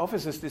then he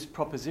offers us this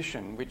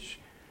proposition which,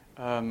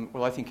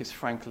 I think is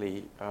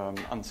frankly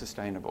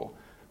unsustainable,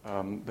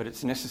 but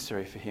it's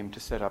necessary for him to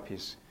set up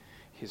his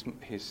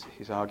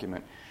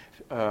argument.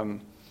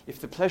 If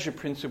the pleasure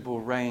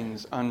principle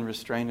reigns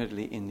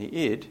unrestrainedly in the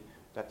id,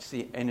 that's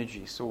the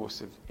energy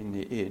source in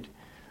the id,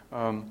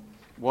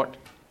 what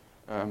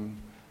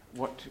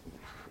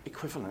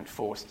equivalent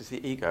force does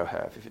the ego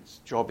have if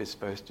its job is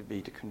supposed to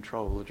be to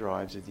control the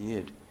drives of the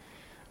id?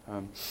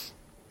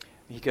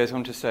 He goes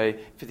on to say,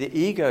 for the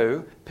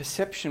ego,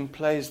 perception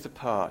plays the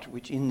part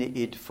which in the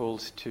id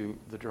falls to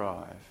the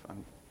drive.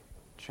 I'm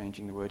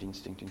changing the word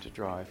instinct into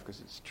drive because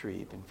it's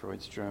Trieb in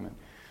Freud's German.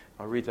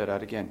 I'll read that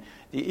out again.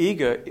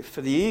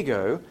 For the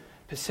ego,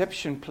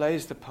 perception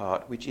plays the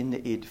part which in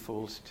the id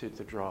falls to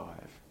the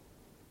drive.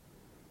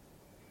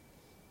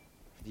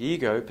 For the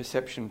ego,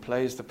 perception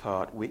plays the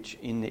part which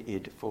in the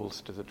id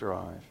falls to the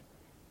drive.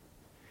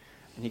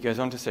 And he goes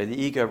on to say,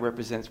 the ego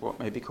represents what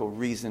may be called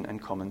reason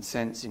and common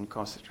sense in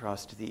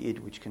contrast to the id,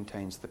 which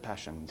contains the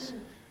passions.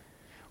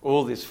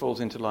 All this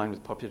falls into line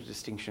with popular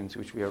distinctions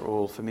which we are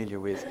all familiar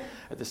with.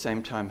 At the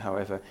same time,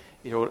 however,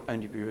 it ought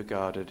only be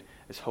regarded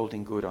as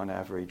holding good on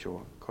average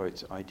or,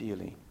 quotes,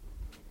 ideally.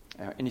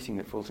 Anything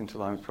that falls into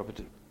line with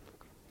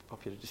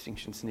popular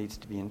distinctions needs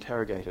to be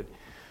interrogated.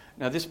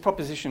 Now, this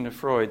proposition of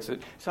Freud's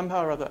that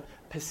somehow or other,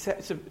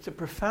 it's a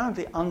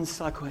profoundly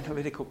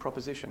unpsychoanalytical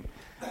proposition,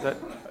 that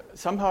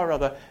somehow or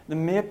other the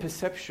mere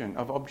perception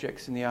of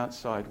objects in the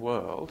outside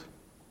world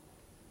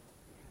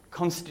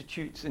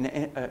constitutes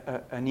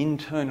an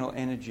internal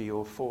energy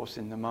or force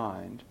in the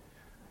mind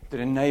that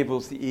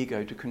enables the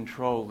ego to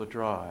control the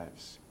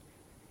drives.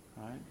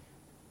 Right?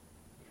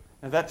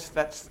 Now that's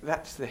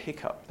the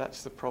hiccup,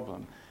 that's the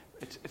problem.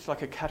 It's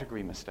like a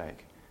category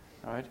mistake.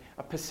 Right?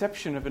 A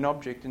perception of an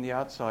object in the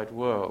outside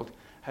world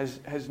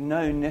has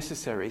no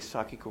necessary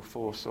psychical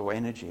force or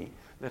energy,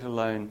 let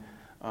alone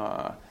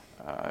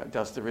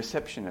does the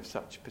reception of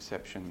such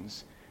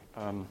perceptions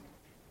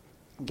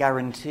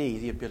guarantee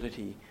the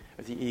ability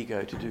of the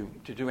ego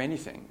to do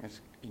anything. As,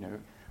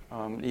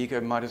 the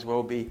ego might as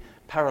well be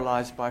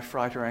paralyzed by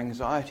fright or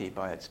anxiety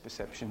by its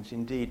perceptions.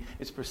 Indeed,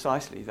 it's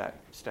precisely that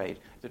state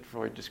that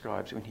Freud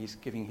describes when he's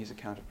giving his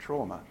account of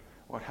trauma.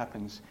 What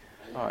happens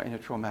in a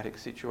traumatic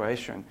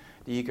situation?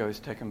 The ego is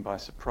taken by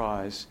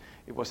surprise.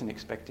 It wasn't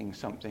expecting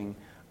something.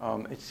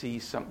 It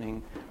sees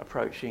something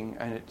approaching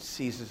and it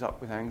seizes up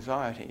with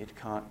anxiety. It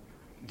can't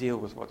deal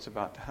with what's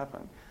about to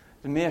happen.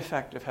 The mere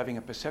fact of having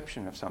a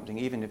perception of something,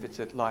 even if it's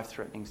a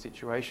life-threatening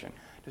situation,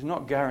 does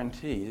not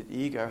guarantee that the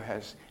ego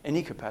has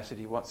any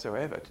capacity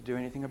whatsoever to do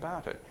anything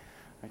about it.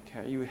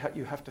 Okay,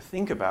 you have to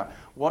think about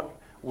what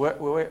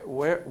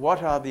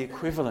are the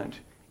equivalent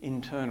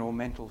internal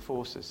mental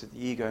forces that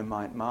the ego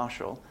might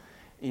marshal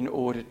in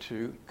order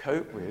to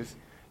cope with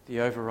the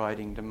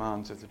overriding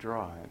demands of the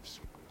drives.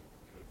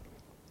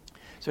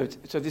 So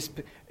this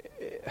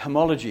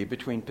homology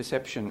between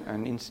perception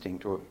and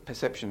instinct, or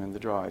perception and the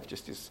drive,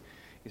 just is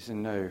a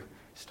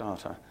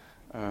no-starter.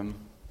 And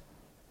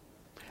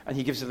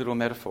he gives a little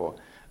metaphor.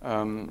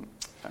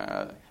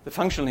 The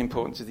functional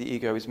importance of the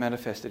ego is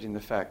manifested in the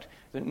fact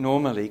that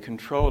normally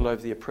control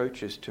over the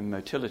approaches to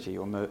motility,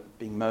 or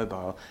being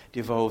mobile,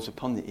 devolves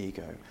upon the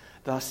ego.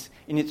 Thus,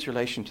 in its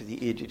relation to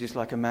the id, it is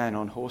like a man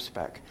on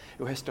horseback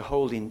who has to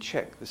hold in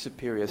check the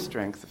superior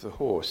strength of the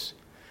horse,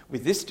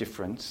 with this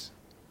difference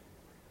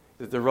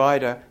that the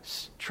rider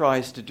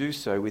tries to do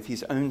so with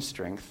his own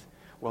strength,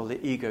 while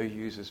the ego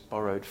uses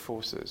borrowed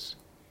forces.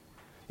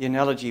 The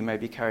analogy may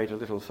be carried a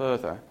little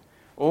further.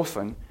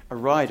 Often, a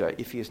rider,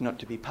 if he is not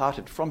to be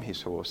parted from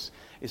his horse,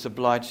 is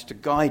obliged to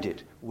guide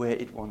it where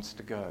it wants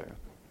to go.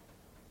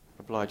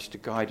 Obliged to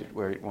guide it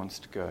where it wants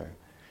to go.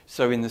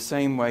 So in the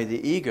same way,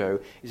 the ego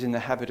is in the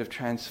habit of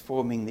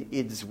transforming the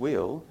id's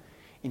will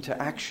into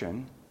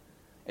action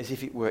as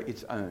if it were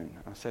its own.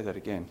 I'll say that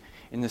again.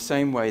 In the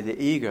same way,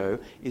 the ego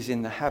is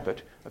in the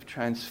habit of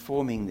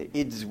transforming the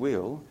id's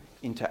will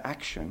into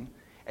action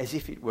as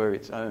if it were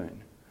its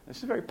own. This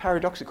is a very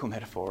paradoxical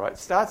metaphor, right? It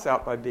starts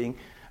out by being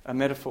a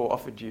metaphor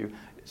offered you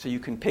so you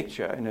can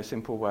picture in a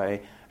simple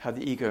way how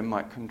the ego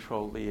might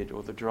control the id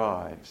or the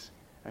drives.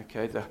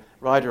 Okay, the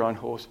rider on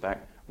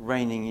horseback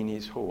reining in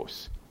his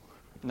horse.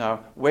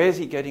 Now, where's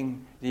he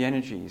getting the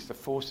energies, the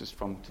forces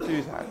from to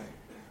do that?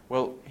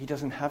 Well, he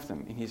doesn't have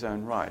them in his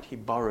own right. He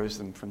borrows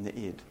them from the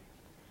id.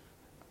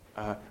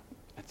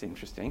 That's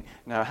interesting.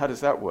 Now, how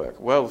does that work?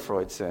 Well,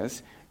 Freud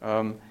says,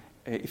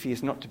 if he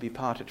is not to be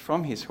parted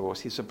from his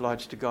horse, he's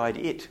obliged to guide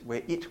it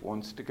where it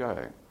wants to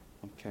go.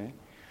 Okay?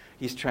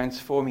 He's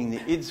transforming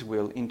the id's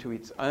will into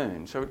its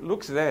own. So it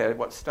looks there,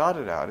 what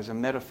started out as a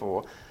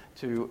metaphor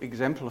to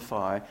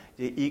exemplify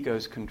the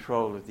ego's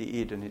control of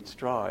the id and its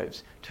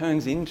drives,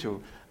 turns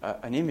into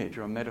an image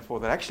or a metaphor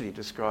that actually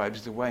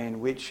describes the way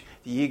in which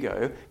the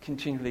ego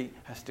continually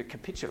has to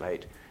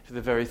capitulate to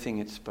the very thing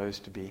it's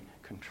supposed to be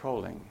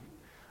controlling.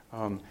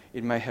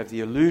 It may have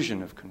the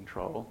illusion of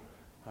control,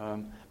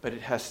 but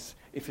it has,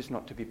 if it's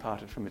not to be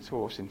parted from its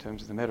horse in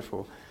terms of the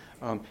metaphor,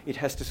 it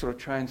has to sort of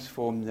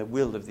transform the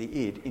will of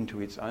the id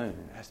into its own.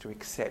 It has to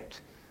accept,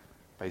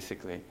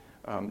 basically,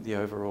 the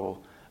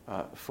overall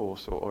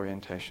force or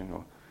orientation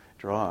or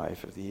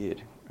drive of the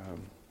id.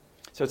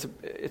 So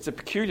it's a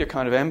peculiar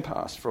kind of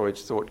impasse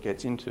Freud's thought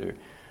gets into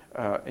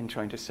in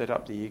trying to set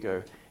up the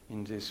ego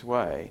in this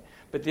way.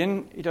 But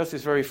then he does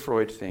this very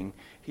Freud thing.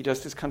 He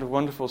does this kind of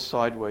wonderful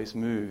sideways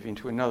move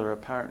into another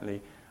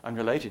apparently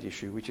unrelated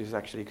issue, which is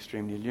actually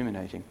extremely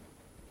illuminating.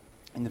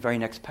 In the very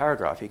next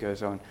paragraph, he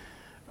goes on,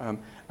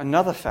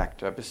 another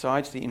factor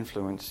besides the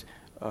influence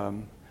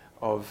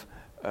of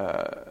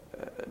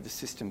the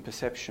system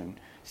perception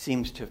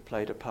seems to have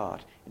played a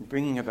part in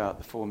bringing about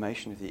the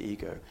formation of the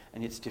ego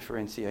and its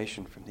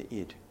differentiation from the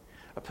id.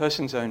 A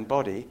person's own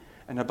body,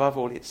 and above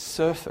all its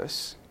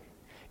surface,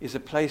 is a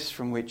place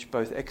from which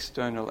both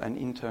external and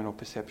internal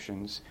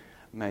perceptions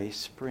may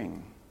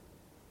spring.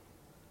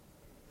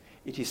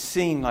 It is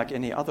seen like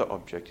any other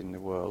object in the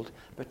world,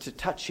 but to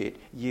touch it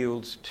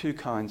yields two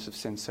kinds of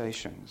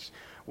sensations,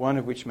 one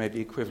of which may be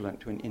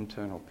equivalent to an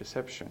internal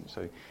perception.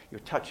 So you're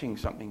touching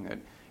something that,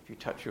 if you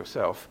touch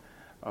yourself,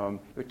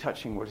 you're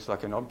touching what is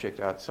like an object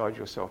outside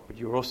yourself, but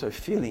you're also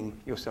feeling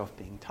yourself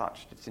being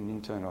touched. It's an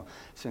internal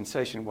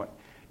sensation, what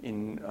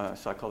in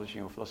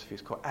psychology or philosophy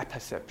is called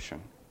apperception.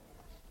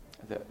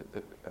 The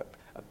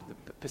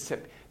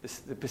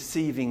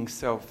perceiving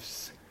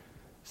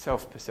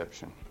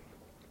self-perception.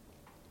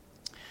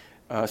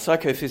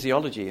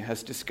 Psychophysiology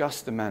has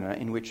discussed the manner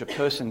in which a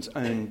person's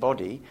own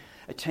body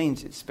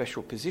attains its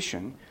special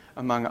position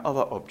among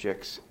other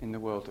objects in the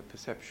world of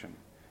perception.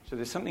 So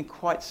there's something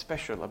quite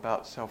special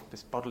about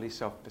bodily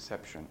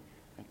self-perception.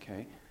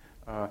 Okay,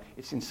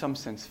 it's in some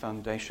sense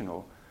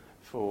foundational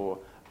for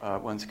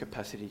one's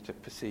capacity to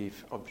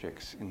perceive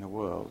objects in the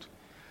world.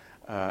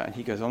 And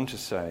he goes on to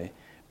say,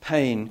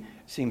 pain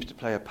seems to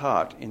play a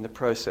part in the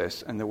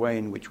process and the way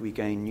in which we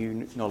gain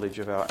new knowledge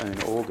of our own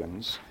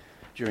organs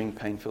during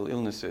painful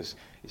illnesses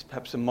is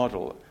perhaps a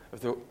model of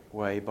the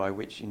way by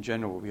which, in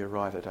general, we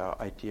arrive at our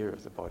idea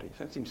of the body.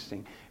 So that's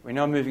interesting. We're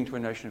now moving to a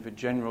notion of a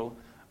general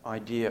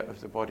idea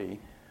of the body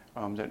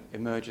that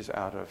emerges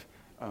out of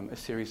a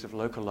series of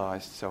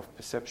localized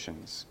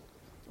self-perceptions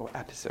or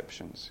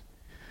apperceptions.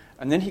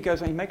 And then he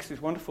goes on, he makes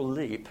this wonderful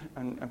leap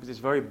and with this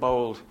very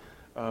bold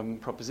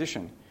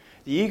proposition.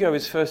 The ego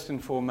is first and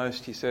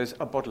foremost, he says,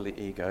 a bodily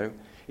ego.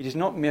 It is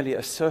not merely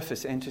a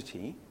surface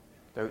entity,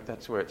 though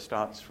that's where it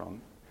starts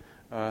from,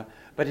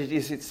 but it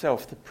is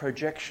itself the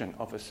projection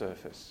of a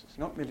surface. It's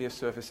not merely a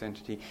surface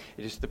entity,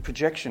 it is the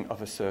projection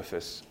of a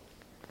surface.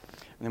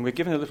 And then we're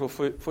given a little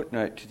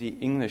footnote to the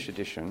English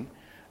edition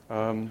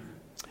provided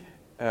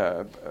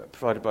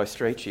by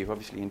Strachey, who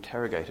obviously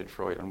interrogated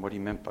Freud on what he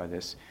meant by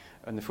this.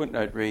 And the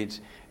footnote reads,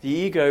 the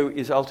ego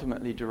is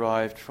ultimately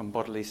derived from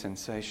bodily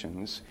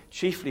sensations,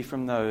 chiefly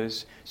from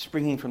those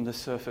springing from the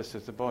surface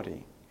of the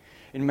body.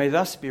 It may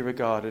thus be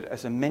regarded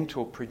as a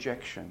mental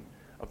projection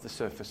of the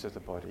surface of the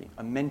body,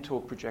 a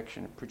mental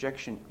projection, a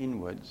projection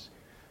inwards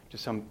to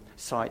some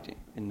site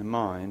in the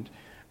mind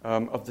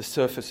of the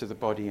surface of the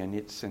body and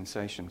its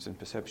sensations and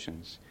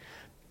perceptions.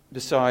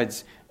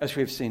 Besides, as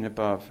we've seen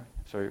above,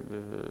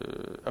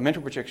 a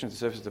mental projection of the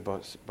surface of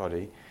the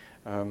body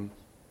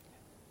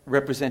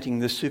representing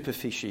the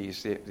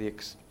superficies, the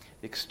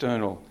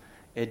external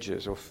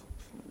edges or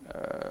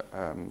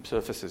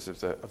surfaces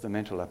of the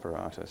mental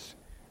apparatus.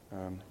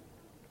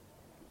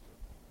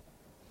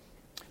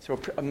 So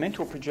a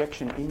mental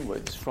projection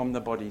inwards from the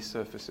body's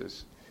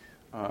surfaces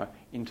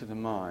into the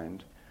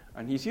mind.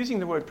 And he's using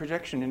the word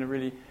projection in a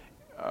really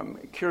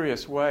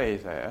curious way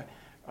there.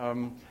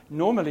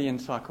 Normally in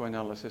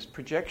psychoanalysis,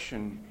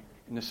 projection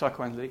in the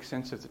psychoanalytic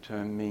sense of the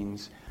term,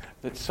 means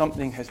that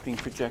something has been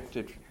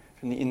projected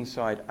from the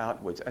inside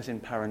outwards, as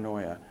in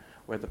paranoia,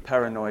 where the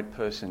paranoid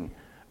person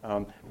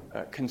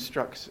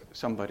constructs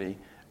somebody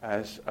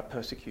as a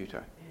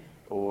persecutor,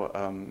 or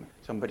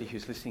somebody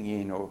who's listening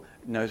in, or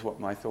knows what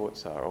my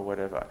thoughts are, or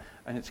whatever.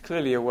 And it's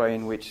clearly a way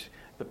in which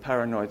the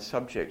paranoid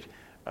subject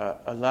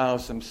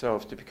allows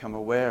themselves to become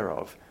aware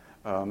of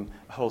a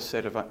whole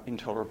set of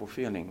intolerable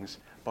feelings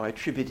by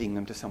attributing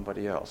them to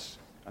somebody else,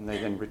 and they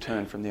then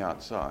return from the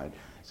outside.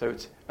 So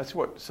that's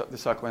what the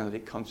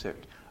psychoanalytic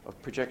concept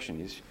of projection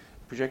is,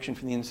 projection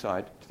from the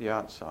inside to the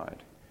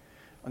outside.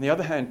 On the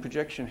other hand,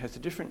 projection has a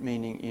different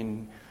meaning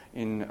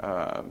in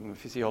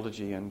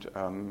physiology and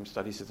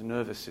studies of the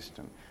nervous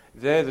system.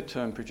 There the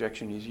term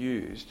projection is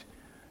used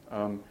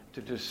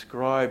to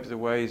describe the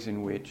ways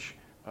in which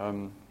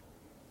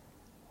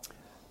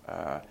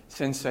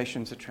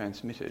sensations are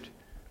transmitted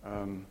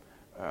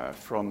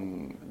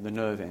from the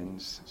nerve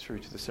ends through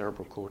to the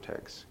cerebral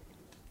cortex.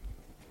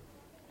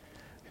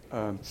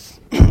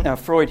 Now,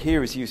 Freud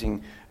here is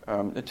using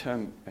the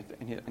term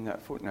in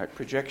that footnote,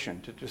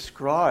 projection, to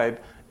describe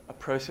a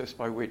process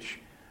by which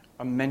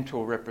a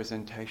mental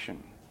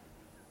representation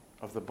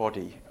of the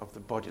body, of the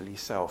bodily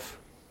self,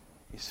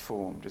 is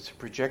formed. It's a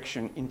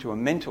projection into a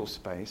mental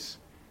space.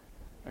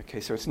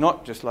 Okay, so it's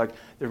not just like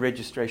the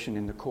registration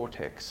in the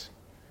cortex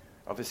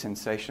of a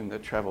sensation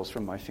that travels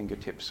from my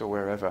fingertips or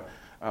wherever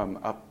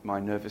up my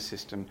nervous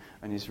system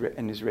and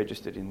is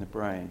registered in the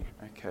brain.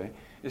 Okay,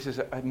 this is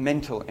a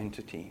mental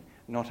entity,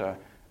 not a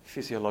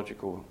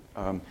physiological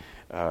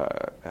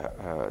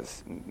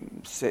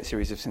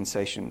series of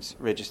sensations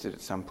registered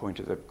at some point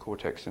of the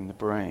cortex and the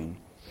brain.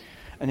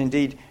 And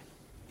indeed,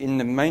 in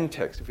the main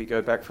text, if we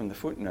go back from the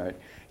footnote,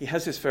 he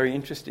has this very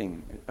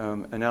interesting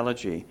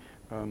analogy.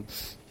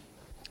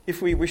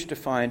 If we wish to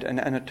find an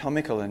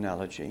anatomical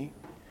analogy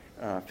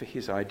for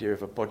his idea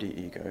of a body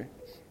ego,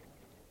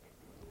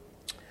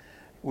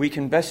 we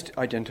can best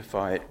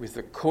identify it with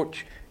the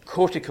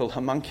cortical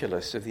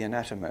homunculus of the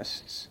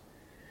anatomists,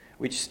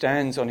 which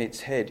stands on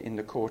its head in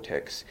the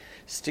cortex,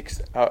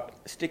 sticks up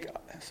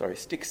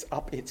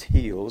its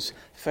heels,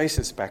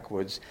 faces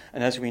backwards,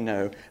 and as we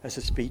know, has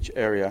a speech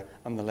area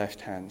on the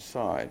left-hand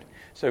side.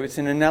 So it's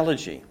an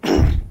analogy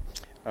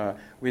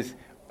with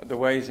the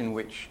ways in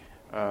which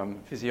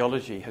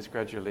physiology has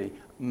gradually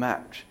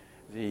mapped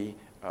the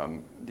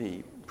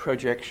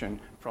projection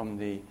from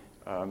the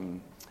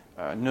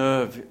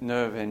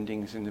nerve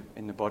endings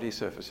in the body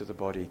surface of the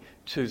body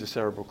to the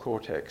cerebral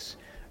cortex.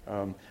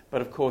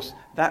 But of course,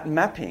 that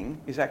mapping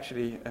is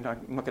actually, and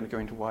I'm not going to go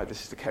into why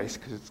this is the case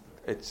because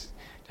it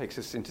takes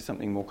us into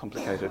something more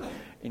complicated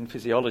in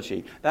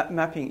physiology. That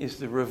mapping is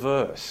the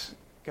reverse.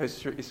 Goes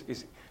through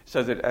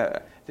so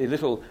that the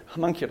little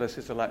homunculus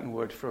is a Latin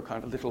word for a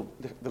kind of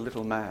the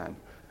little man.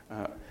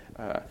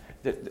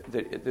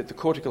 The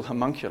cortical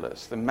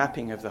homunculus, the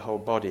mapping of the whole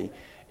body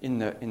in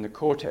the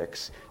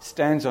cortex,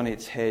 stands on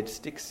its head,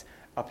 sticks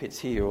up its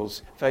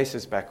heels,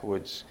 faces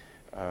backwards.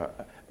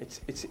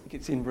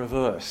 It's in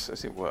reverse,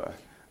 as it were.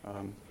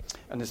 And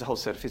there's a whole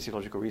set of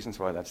physiological reasons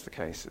why that's the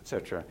case,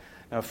 etc.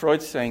 Now,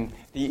 Freud's saying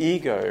the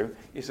ego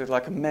is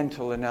like a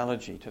mental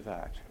analogy to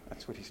that.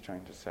 That's what he's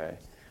trying to say.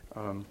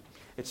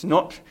 It's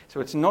not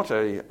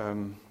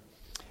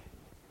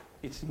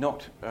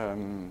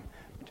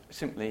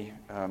simply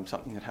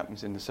something that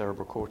happens in the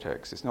cerebral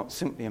cortex. It's not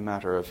simply a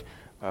matter of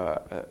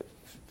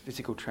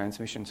physical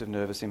transmissions of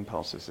nervous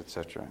impulses,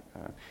 etc.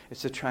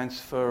 It's a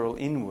transferal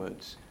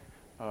inwards.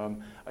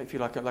 If you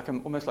like,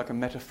 almost like a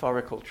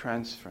metaphorical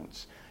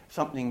transference,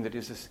 something that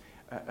is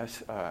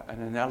an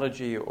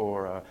analogy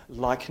or a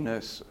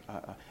likeness.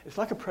 It's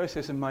like a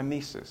process of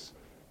mimesis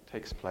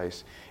takes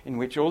place, in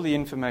which all the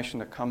information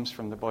that comes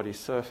from the body's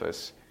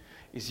surface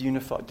is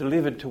unified,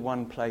 delivered to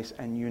one place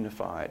and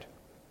unified,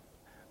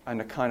 and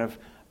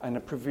a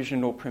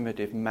provisional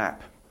primitive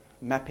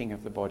mapping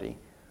of the body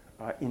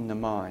in the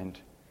mind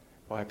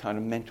by a kind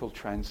of mental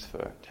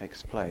transfer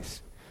takes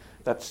place.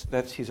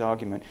 That's his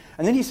argument.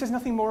 And then he says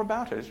nothing more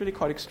about it. It's really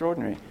quite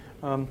extraordinary.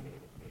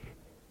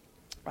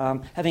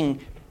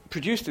 Having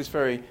produced this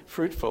very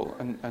fruitful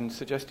and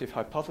suggestive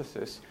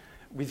hypothesis,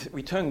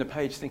 we turn the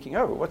page thinking,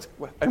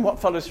 what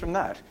follows from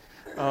that?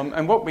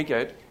 And what we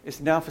get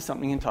is now for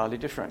something entirely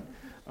different.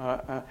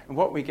 And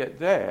what we get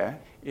there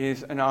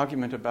is an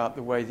argument about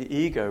the way the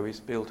ego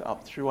is built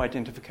up through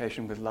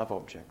identification with love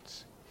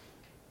objects.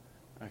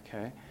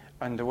 Okay?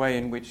 And the way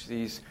in which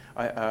these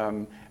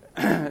love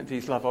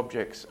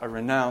objects are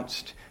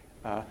renounced,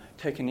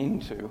 taken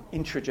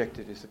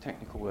introjected is the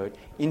technical word,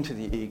 into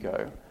the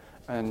ego.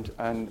 And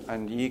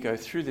the ego,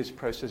 through this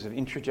process of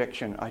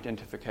introjection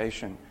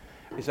identification,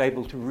 is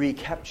able to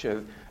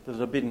recapture the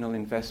libidinal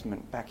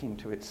investment back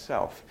into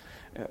itself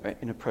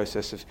in a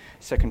process of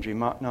secondary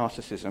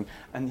narcissism.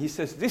 And he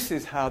says this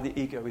is how the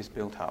ego is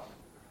built up.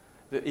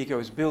 The ego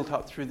is built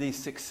up through these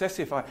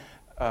successive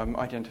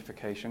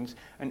identifications,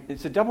 and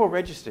it's a double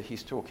register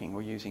he's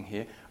using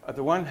here. On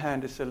the one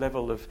hand, it's a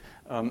level of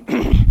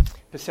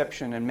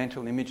perception and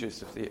mental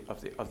images of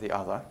the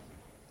other.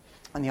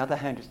 On the other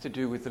hand, it's to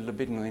do with the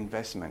libidinal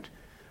investment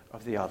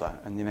of the other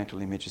and the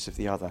mental images of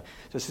the other.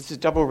 So it's a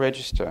double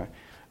register,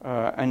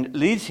 and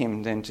leads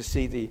him then to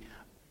see the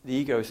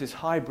ego as this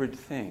hybrid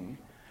thing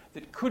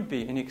that could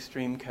be, in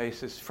extreme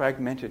cases,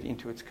 fragmented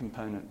into its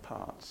component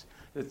parts,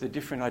 that the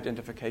different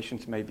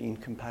identifications may be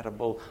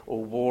incompatible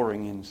or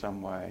warring in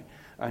some way.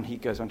 And he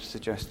goes on to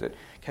suggest that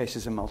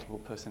cases of multiple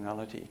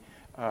personality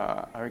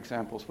are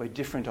examples where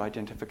different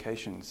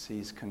identifications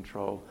seize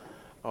control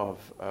of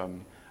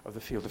the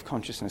field of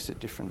consciousness at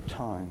different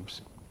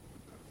times.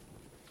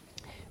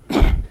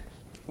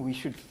 We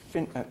should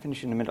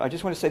finish in a minute. I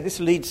just want to say this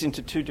leads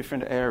into two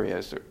different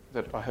areas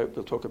that I hope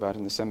we'll talk about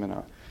in the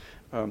seminar.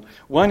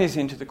 One is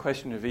into the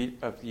question of the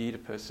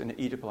Oedipus and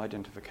Oedipal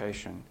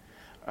identification,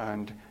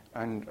 and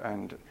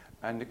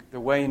the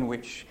way in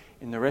which,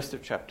 in the rest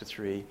of Chapter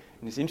 3,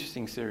 in this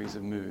interesting series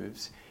of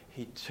moves,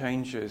 he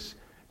changes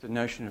the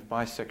notion of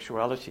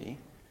bisexuality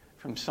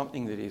from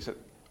something that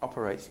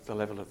operates at the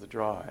level of the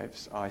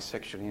drives, I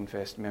sexually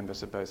invest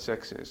members of both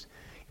sexes,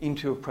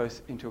 into a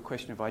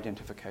question of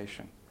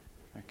identification.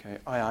 Okay,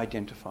 I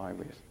identify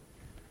with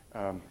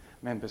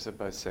members of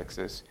both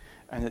sexes,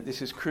 and that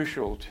this is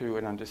crucial to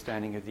an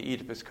understanding of the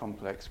Oedipus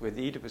complex, where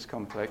the Oedipus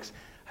complex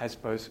has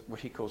both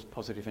what he calls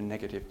positive and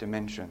negative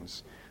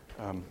dimensions.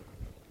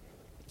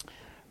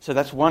 So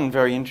that's one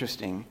very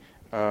interesting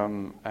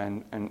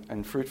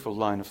and fruitful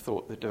line of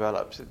thought that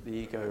develops, that the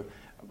ego,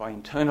 by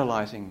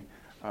internalizing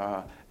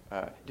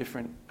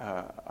different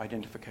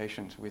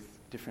identifications with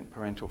different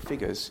parental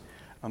figures,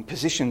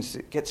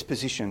 gets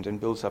positioned and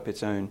builds up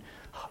its own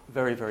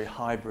very, very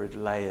hybrid,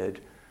 layered,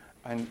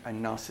 and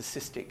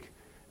narcissistic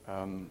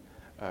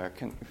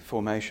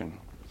formation.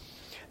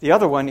 The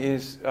other one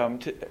is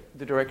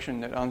the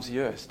direction that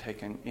Anzieu has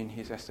taken in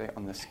his essay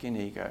on the skin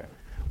ego,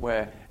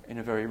 where, in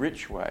a very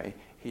rich way,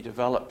 he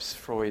develops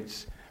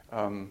Freud's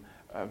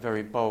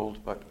very bold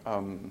but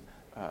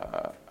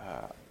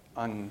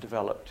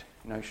undeveloped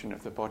notion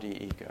of the body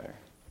ego.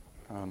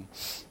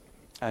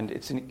 And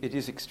it's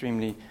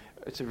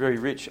a very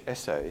rich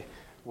essay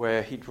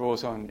where he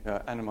draws on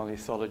animal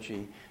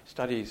ethology,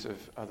 studies of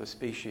other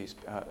species,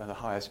 the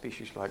higher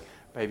species like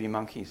baby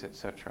monkeys,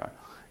 etc.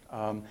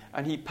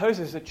 And he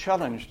poses a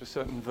challenge to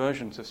certain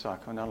versions of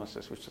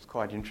psychoanalysis, which is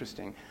quite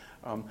interesting,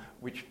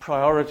 which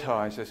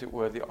prioritize, as it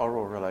were, the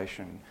oral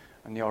relation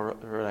and the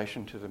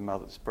relation to the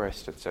mother's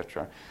breast,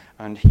 etc.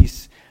 And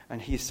he's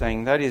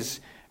saying that is,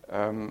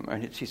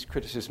 and it's his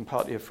criticism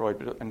partly of Freud,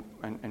 but and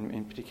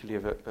in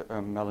particular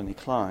of Melanie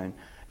Klein,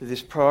 that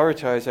this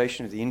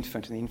prioritization of the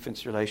infant and the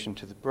infant's relation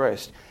to the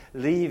breast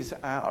leaves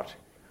out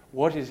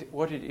what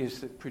it is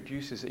that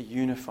produces a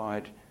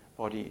unified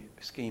body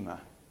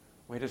schema.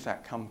 Where does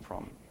that come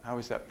from? How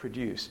is that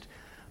produced?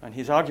 And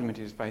his argument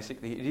is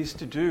basically it is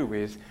to do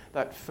with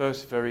that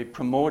first very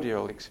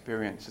primordial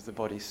experience of the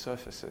body's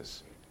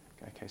surfaces.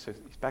 Okay, so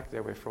he's back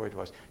there where Freud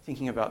was,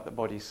 thinking about the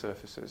body's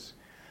surfaces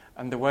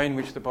and the way in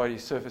which the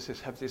body's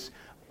surfaces have this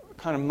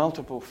kind of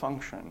multiple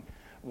function.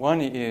 One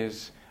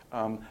is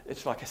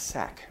it's like a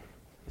sack.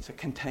 It's a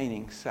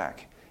containing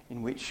sack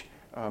in which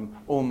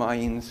all my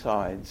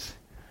insides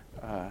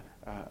are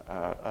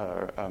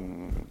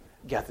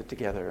gathered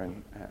together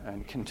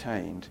and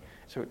contained.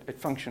 So it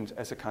functions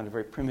as a kind of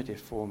very primitive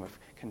form of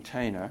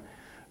container.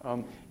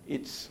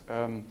 It's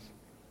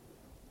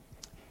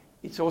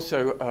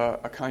also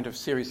a kind of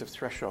series of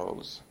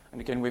thresholds.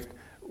 And again,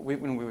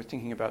 when we were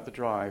thinking about the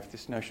drive,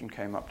 this notion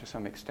came up to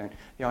some extent.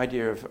 The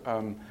idea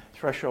of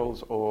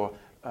thresholds or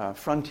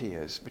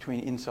frontiers between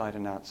inside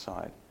and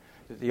outside.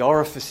 The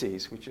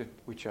orifices,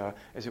 which are,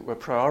 as it were,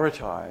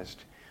 prioritized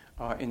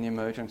in the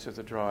emergence of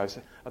the drives,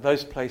 are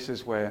those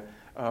places where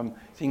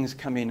things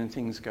come in and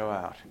things go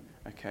out,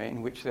 okay,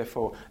 in which,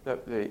 therefore,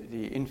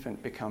 the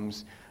infant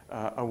becomes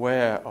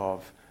aware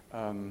of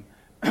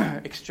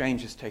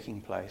exchanges taking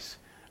place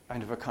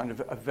and of a kind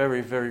of a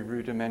very, very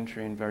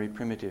rudimentary and very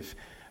primitive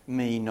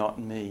me, not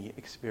me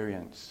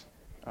experience.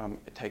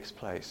 It takes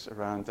place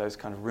around those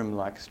kind of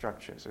rim-like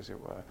structures, as it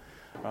were,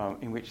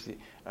 in which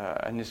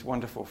and this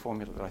wonderful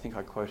formula that I think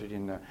I quoted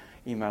in the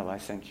email I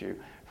sent you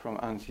from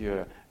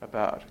Anzieu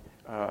about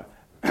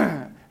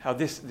how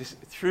this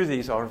through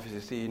these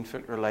orifices the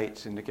infant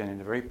relates, and again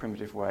in a very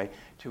primitive way,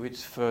 to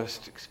its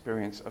first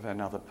experience of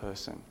another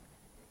person.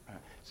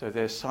 So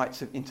there's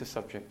sites of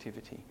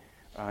intersubjectivity.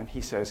 And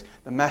he says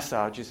the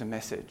massage is a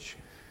message.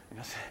 And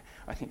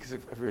I think it's a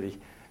really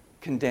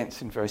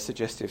condensed and very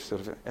suggestive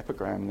sort of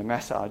epigram. The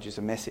massage is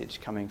a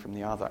message coming from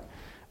the other.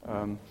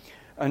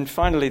 And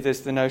finally,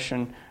 there's the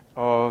notion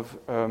of,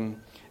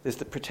 there's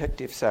the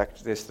protective sac,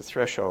 there's the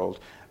threshold,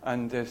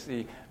 and there's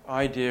the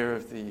idea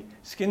of the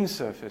skin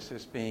surface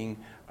as being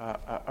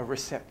a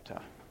receptor,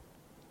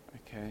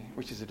 okay,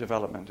 which is a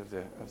development of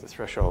the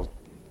threshold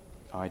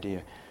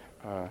idea,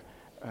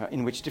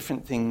 in which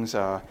different things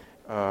are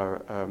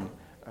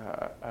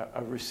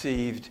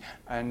received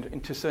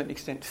and to a certain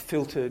extent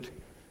filtered,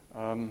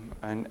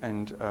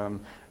 and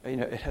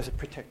it has a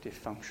protective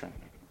function,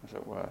 as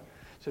it were.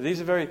 So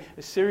these are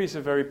a series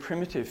of very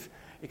primitive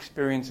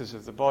experiences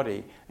of the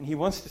body, and he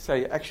wants to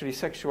say actually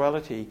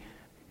sexuality.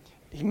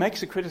 He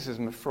makes a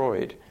criticism of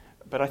Freud,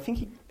 but I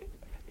think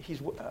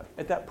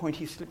at that point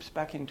he slips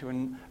back into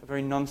a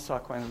very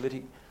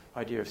non-psychoanalytic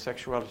idea of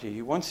sexuality.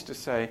 He wants to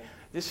say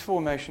this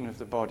formation of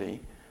the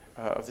body,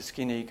 of the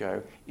skin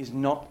ego, is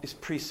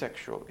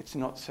pre-sexual. It's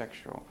not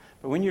sexual.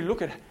 But when you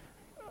look at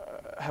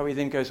how he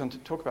then goes on to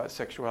talk about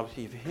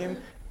sexuality, for him,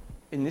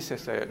 in this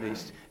essay at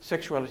least,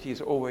 sexuality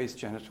is always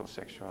genital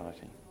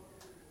sexuality.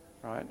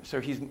 Right? So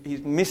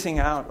he's missing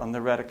out on the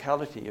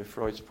radicality of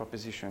Freud's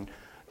proposition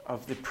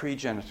of the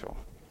pregenital,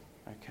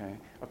 okay,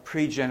 of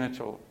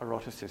pregenital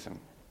eroticism.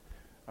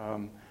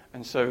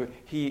 And so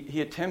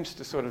he attempts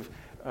to sort of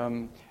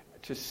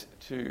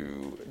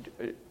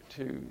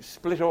to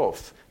split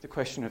off the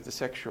question of the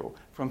sexual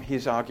from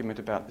his argument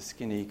about the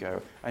skin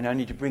ego, and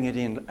only to bring it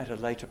in at a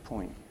later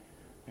point.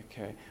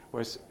 Okay,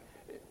 whereas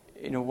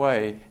in a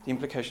way, the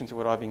implications of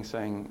what I've been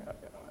saying,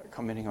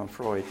 commenting on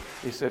Freud,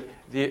 is that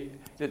the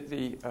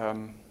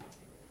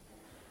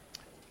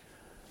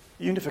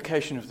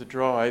unification of the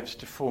drives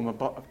to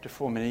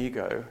form an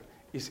ego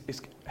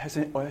has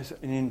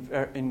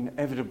an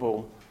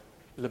inevitable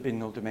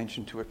libidinal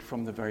dimension to it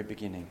from the very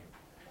beginning.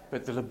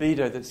 But the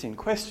libido that's in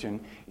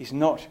question is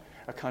not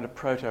a kind of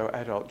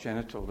proto-adult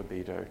genital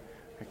libido,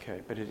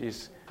 okay, but it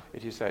is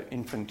that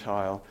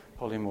infantile,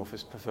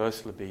 polymorphous,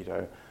 perverse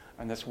libido,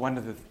 and that's one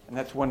of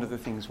the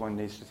things one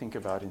needs to think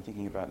about in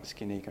thinking about the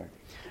skin ego.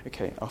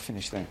 Okay, I'll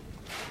finish there.